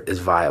viable, art is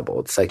viable.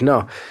 It's like,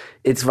 no,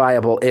 it's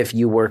viable if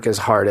you work as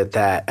hard at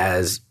that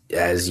as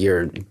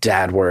your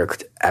dad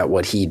worked at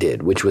what he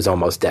did, which was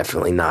almost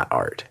definitely not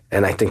art.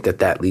 And I think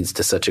that leads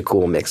to such a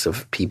cool mix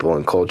of people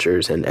and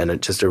cultures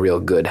and just a real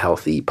good,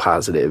 healthy,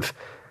 positive,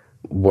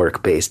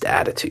 work-based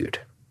attitude.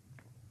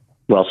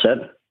 Well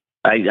said.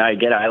 I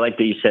get it. I like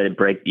that you said you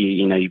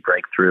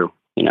break through,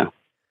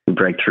 you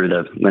break through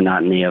the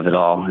monotony of it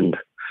all. And,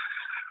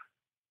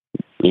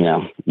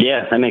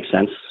 yeah, that makes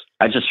sense.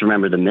 I just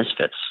remember the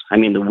Misfits. I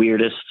mean, the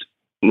weirdest,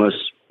 most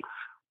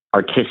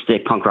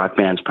artistic punk rock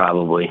bands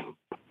probably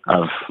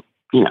of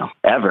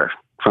ever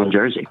from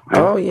Jersey.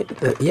 Right? Oh,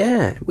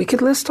 yeah. We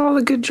could list all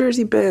the good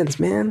Jersey bands,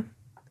 man.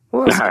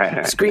 What else? All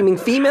right. Screaming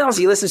Females?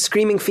 You listen to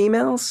Screaming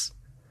Females?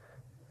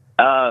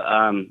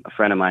 A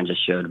friend of mine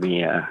just showed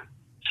me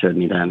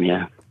them.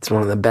 Yeah, It's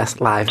one of the best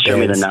live bands. Show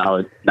me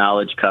the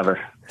knowledge cover.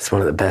 It's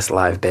one of the best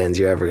live bands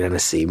you're ever going to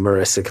see.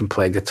 Marissa can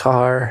play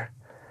guitar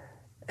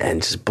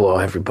and just blow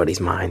everybody's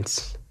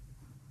minds.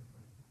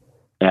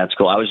 Yeah, it's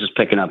cool. I was just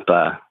picking up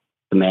the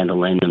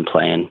mandolin and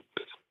playing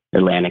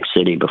Atlantic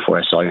City before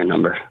I saw your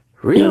number.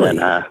 Really? You know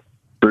that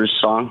Bruce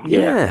song?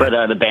 Yeah.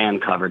 But the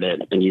band covered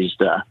it and used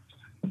the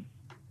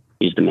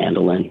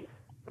mandolin.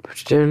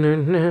 Put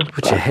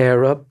your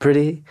hair up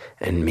pretty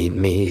and meet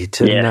me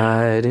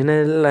tonight in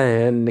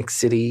Atlantic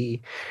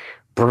City.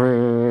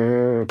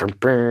 Yeah,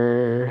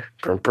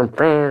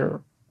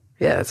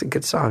 it's a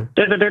good song.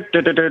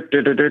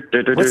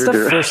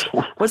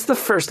 What's the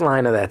first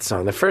line of that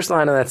song? The first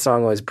line of that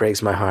song always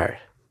breaks my heart.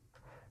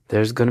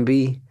 There's gonna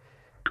be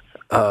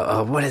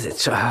what is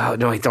it?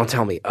 No, wait, don't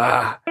tell me.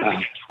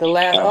 The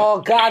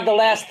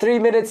last 3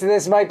 minutes of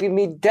this might be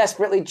me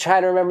desperately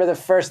trying to remember the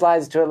first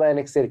lines to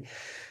Atlantic City.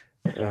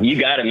 You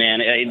got it, man.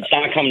 It's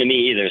not coming to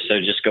me either, so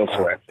just go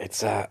for it.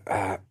 It's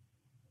I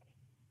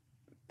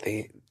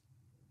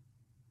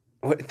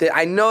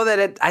know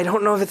that I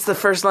don't know if it's the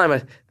first line,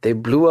 but they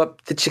blew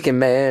up the Chicken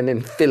Man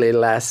in Philly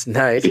last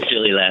night. They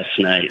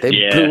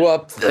blew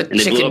up the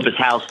chicken. They blew up his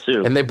house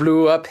too. And they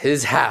blew up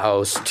his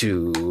house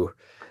too.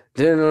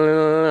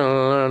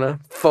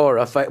 For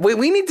a fight.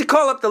 We need to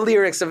call up the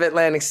lyrics of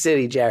Atlantic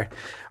City, Jared.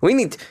 We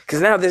need because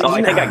now this. I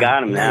think I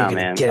got him now,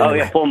 man. Oh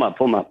yeah, pull him up.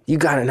 You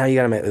got it now. You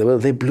got him. Well,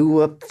 they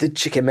blew up the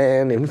Chicken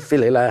Man in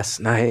Philly last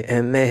night,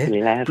 and they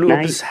blew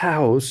up his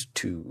house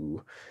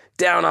too.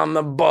 Down on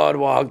the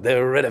boardwalk,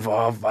 they're ready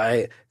for a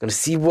fight. Gonna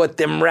see what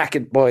them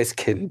racket boys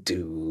can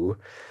do.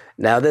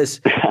 Now there's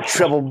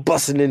trouble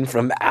busting in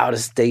from out of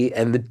state,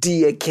 and the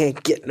DA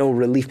can't get no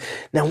relief.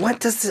 Now, what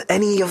does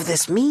any of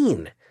this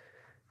mean?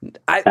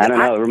 I don't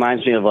know. It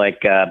reminds me of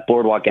like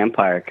Boardwalk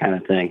Empire kind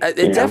of thing.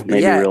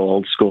 Maybe real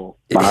old school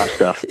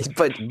stuff.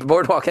 But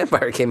Boardwalk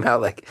Empire came out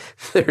like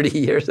 30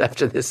 years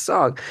after this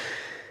song.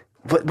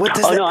 What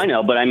does no, I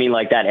know, but I mean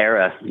like that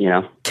era,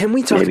 Can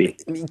we talk?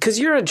 Because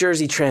you're a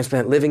Jersey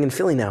transplant living in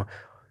Philly now.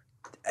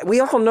 We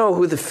all know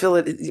who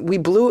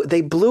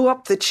they blew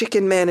up the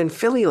Chicken Man in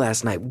Philly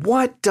last night.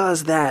 What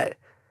does that?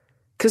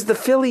 Because the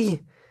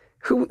Philly,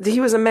 he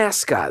was a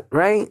mascot,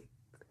 right?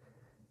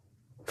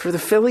 For the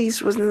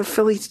Phillies, wasn't the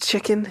Phillies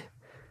Chicken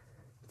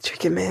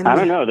Man? I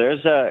don't know.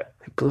 There's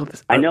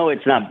I know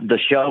it's not the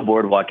show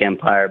Boardwalk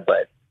Empire,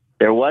 but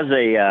there was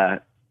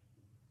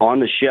on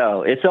the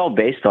show. It's all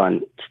based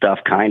on stuff,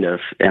 kind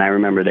of. And I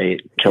remember they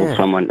killed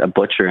someone, a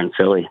butcher in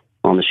Philly,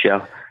 on the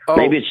show. Oh,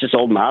 maybe it's just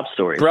old mob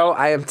stories. Bro,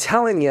 I am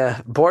telling you,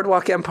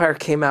 Boardwalk Empire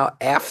came out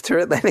after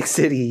Atlantic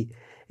City.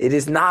 It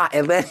is not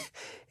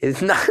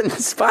It's not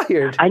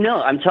inspired. I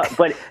know.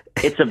 But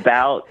it's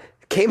about.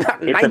 Came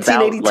out in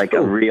 1982. About like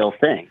a real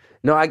thing.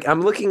 No, I'm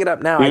looking it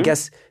up now. I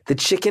guess the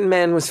Chicken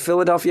Man was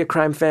Philadelphia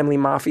crime family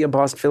mafia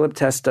boss Philip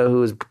Testa,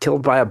 who was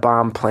killed by a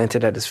bomb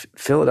planted at his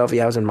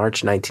Philadelphia house in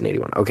March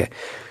 1981. Okay,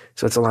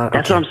 so it's a lot.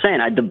 That's what I'm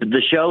saying.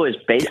 The show is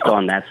based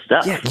on that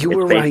stuff. Yeah, you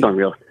were right. Based on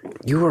real.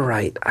 You were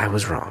right. I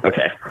was wrong.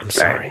 Okay, I'm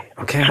sorry. Right.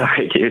 Okay,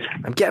 sorry, dude.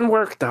 I'm getting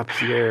worked up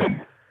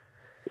here.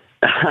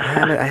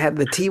 I had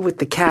the tea with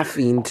the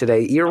caffeine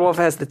today. Earwolf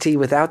has the tea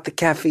without the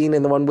caffeine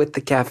and the one with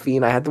the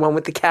caffeine. I had the one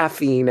with the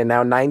caffeine, and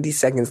now 90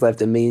 seconds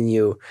left, and me and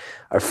you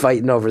are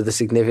fighting over the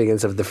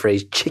significance of the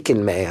phrase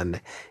 "Chicken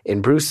Man"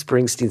 in Bruce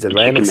Springsteen's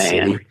Atlantic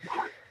City.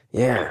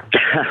 Yeah,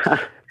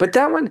 but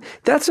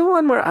that's the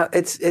one where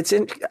it's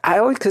in. I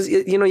always because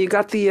you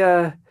got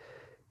the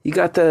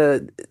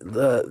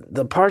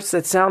parts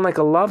that sound like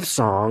a love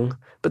song,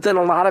 but then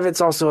a lot of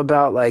it's also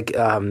about like.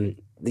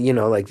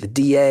 Like the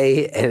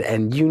DA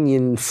and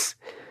unions.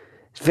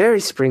 It's very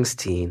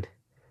Springsteen,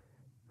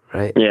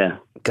 right? Yeah.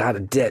 Got a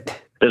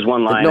debt. There's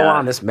one line. No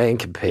honest man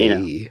can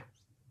pay.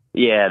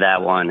 Yeah,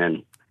 that one.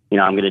 And,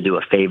 I'm going to do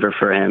a favor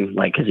for him,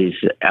 like, because he's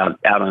out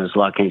on his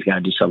luck and he's got to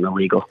do something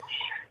illegal.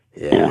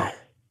 Yeah.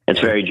 It's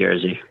very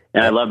Jersey.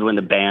 And I loved when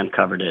the band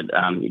covered it.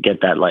 You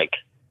get that, like,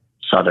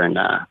 southern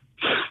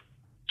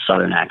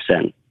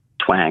accent.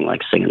 Twang, like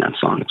singing that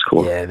song. It's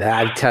cool. Yeah,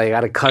 I tell you, I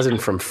got a cousin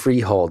from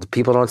Freehold.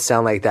 People don't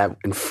sound like that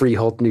in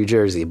Freehold, New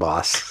Jersey,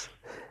 boss.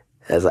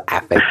 As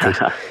affected.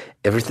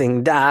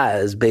 Everything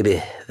dies,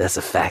 baby. That's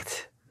a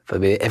fact.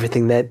 But baby,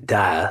 everything that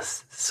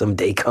dies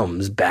someday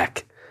comes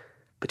back.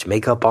 Put your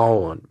makeup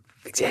on,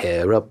 fix your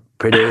hair up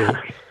pretty,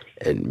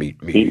 and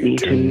meet me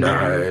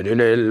tonight in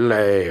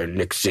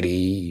Atlantic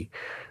City.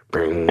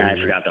 I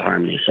forgot the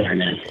harmony. Sorry,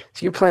 man.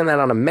 So you're playing that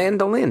on a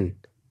mandolin?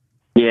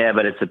 Yeah,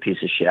 but it's a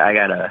piece of shit. I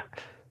gotta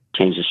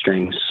change the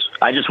strings.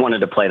 I just wanted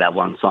to play that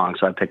one song,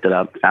 so I picked it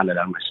up, found it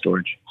out of my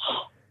storage.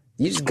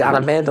 You just got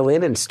a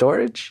mandolin in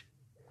storage?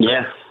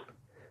 Yeah.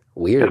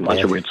 Weird, got a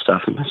bunch of weird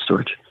stuff in my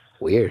storage.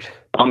 Weird.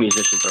 All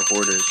musicians are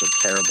hoarders of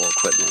terrible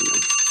equipment,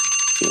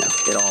 and,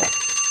 it all...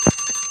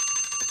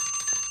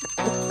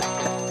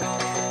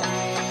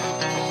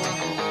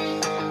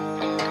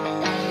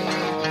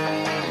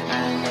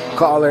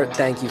 caller.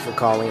 Thank you for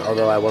calling,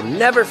 although I will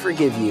never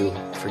forgive you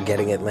for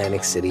getting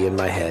Atlantic City in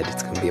my head.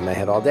 It's going to be in my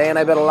head all day, and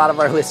I bet a lot of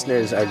our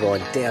listeners are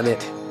going, damn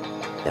it,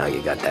 now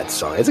you got that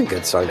song. It's a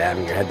good song to have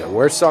in your head. The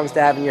worst songs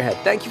to have in your head.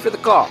 Thank you for the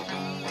call.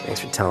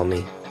 Thanks for telling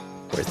me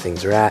where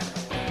things are at,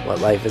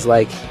 what life is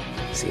like.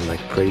 You seem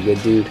like a pretty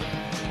good dude.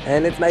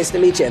 And it's nice to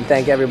meet you, and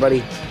thank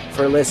everybody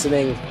for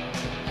listening.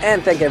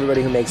 And thank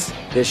everybody who makes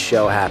this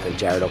show happen.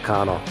 Jared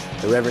O'Connell,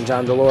 the Reverend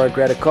John Delore,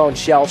 Greta Cohn,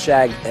 Shell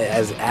Shag,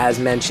 as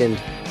mentioned,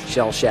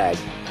 Shell Shag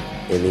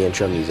in the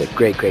intro music.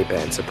 Great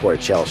band.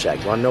 Support Shell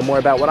Shag. Want to know more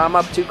about what I'm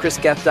up to?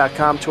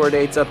 ChrisGeth.com. Tour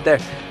dates up there.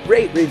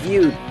 Rate,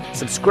 review,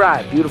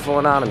 subscribe. Beautiful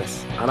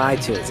Anonymous on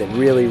iTunes. It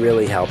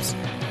really helps.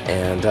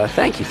 And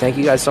thank you. Thank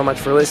you guys so much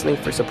for listening,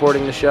 for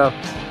supporting the show.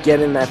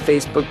 Get in that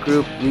Facebook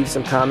group. Leave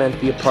some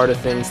comments. Be a part of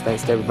things.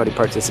 Thanks to everybody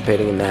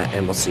participating in that.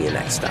 And we'll see you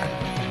next time.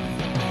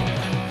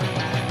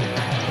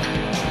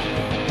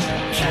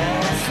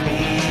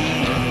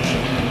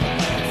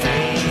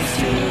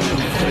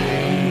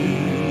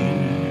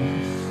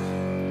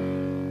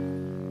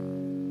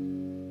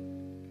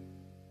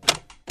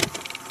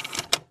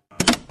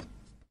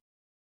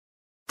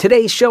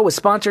 Today's show was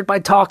sponsored by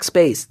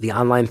Talkspace, the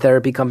online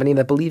therapy company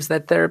that believes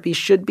that therapy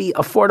should be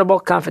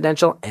affordable,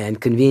 confidential, and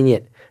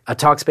convenient. A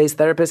Talkspace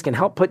therapist can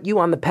help put you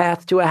on the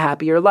path to a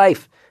happier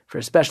life. For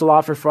a special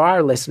offer for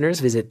our listeners,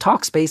 visit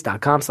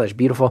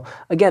Talkspace.com/beautiful.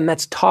 Again,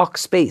 that's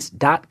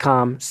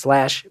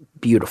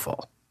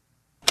Talkspace.com/beautiful.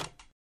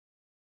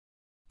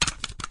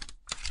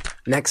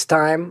 Next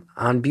time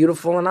on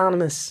Beautiful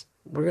Anonymous,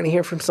 we're going to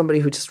hear from somebody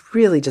who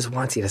really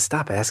wants you to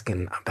stop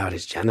asking about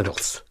his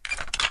genitals.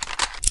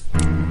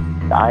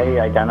 I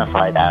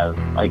identified as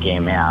a gay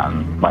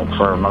man,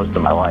 for most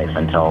of my life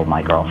until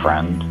my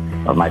girlfriend,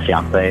 or my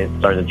fiance,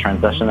 started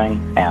transitioning,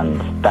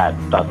 and that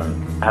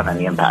doesn't have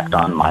any impact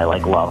on my,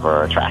 love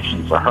or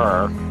attraction for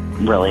her.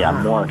 Really,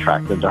 I'm more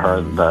attracted to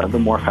her the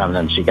more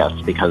feminine she gets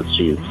because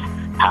she's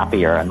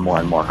happier and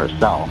more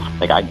herself.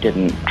 I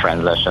didn't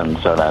transition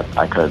so that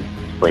I could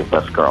sleep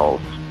with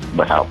girls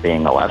without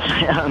being a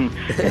lesbian.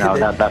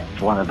 That's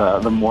one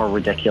of the more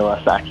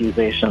ridiculous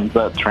accusations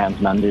that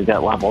trans men do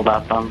get leveled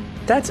at them.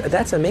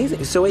 That's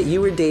amazing. So wait,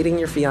 you were dating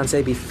your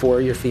fiancé before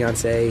your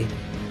fiancé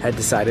had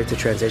decided to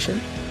transition?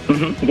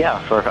 Mm-hmm. Yeah,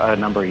 for a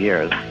number of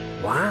years.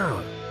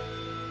 Wow.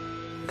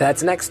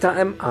 That's next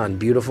time on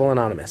Beautiful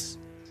Anonymous.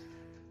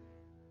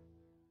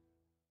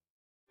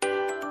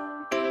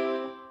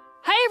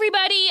 Hi,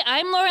 everybody.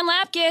 I'm Lauren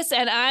Lapkus,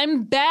 and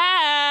I'm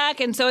back.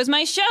 And so is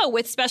my show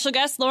with special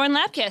guest Lauren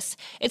Lapkus.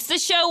 It's the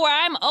show where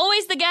I'm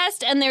always the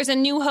guest, and there's a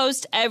new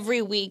host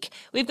every week.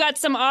 We've got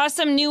some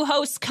awesome new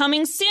hosts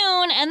coming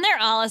soon, and they're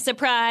all a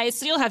surprise,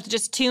 so you'll have to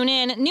just tune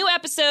in. New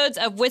episodes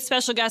of With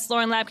Special Guest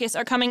Lauren Lapkus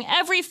are coming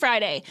every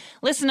Friday.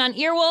 Listen on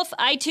Earwolf,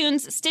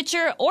 iTunes,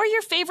 Stitcher, or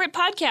your favorite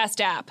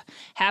podcast app.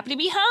 Happy to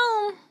be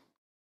home.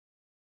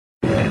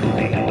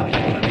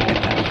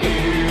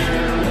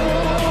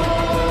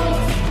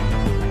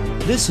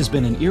 This has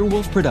been an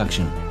Earwolf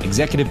production,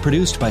 executive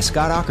produced by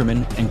Scott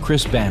Aukerman and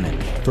Chris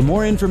Bannon. For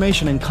more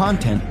information and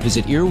content,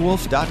 visit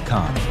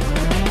earwolf.com.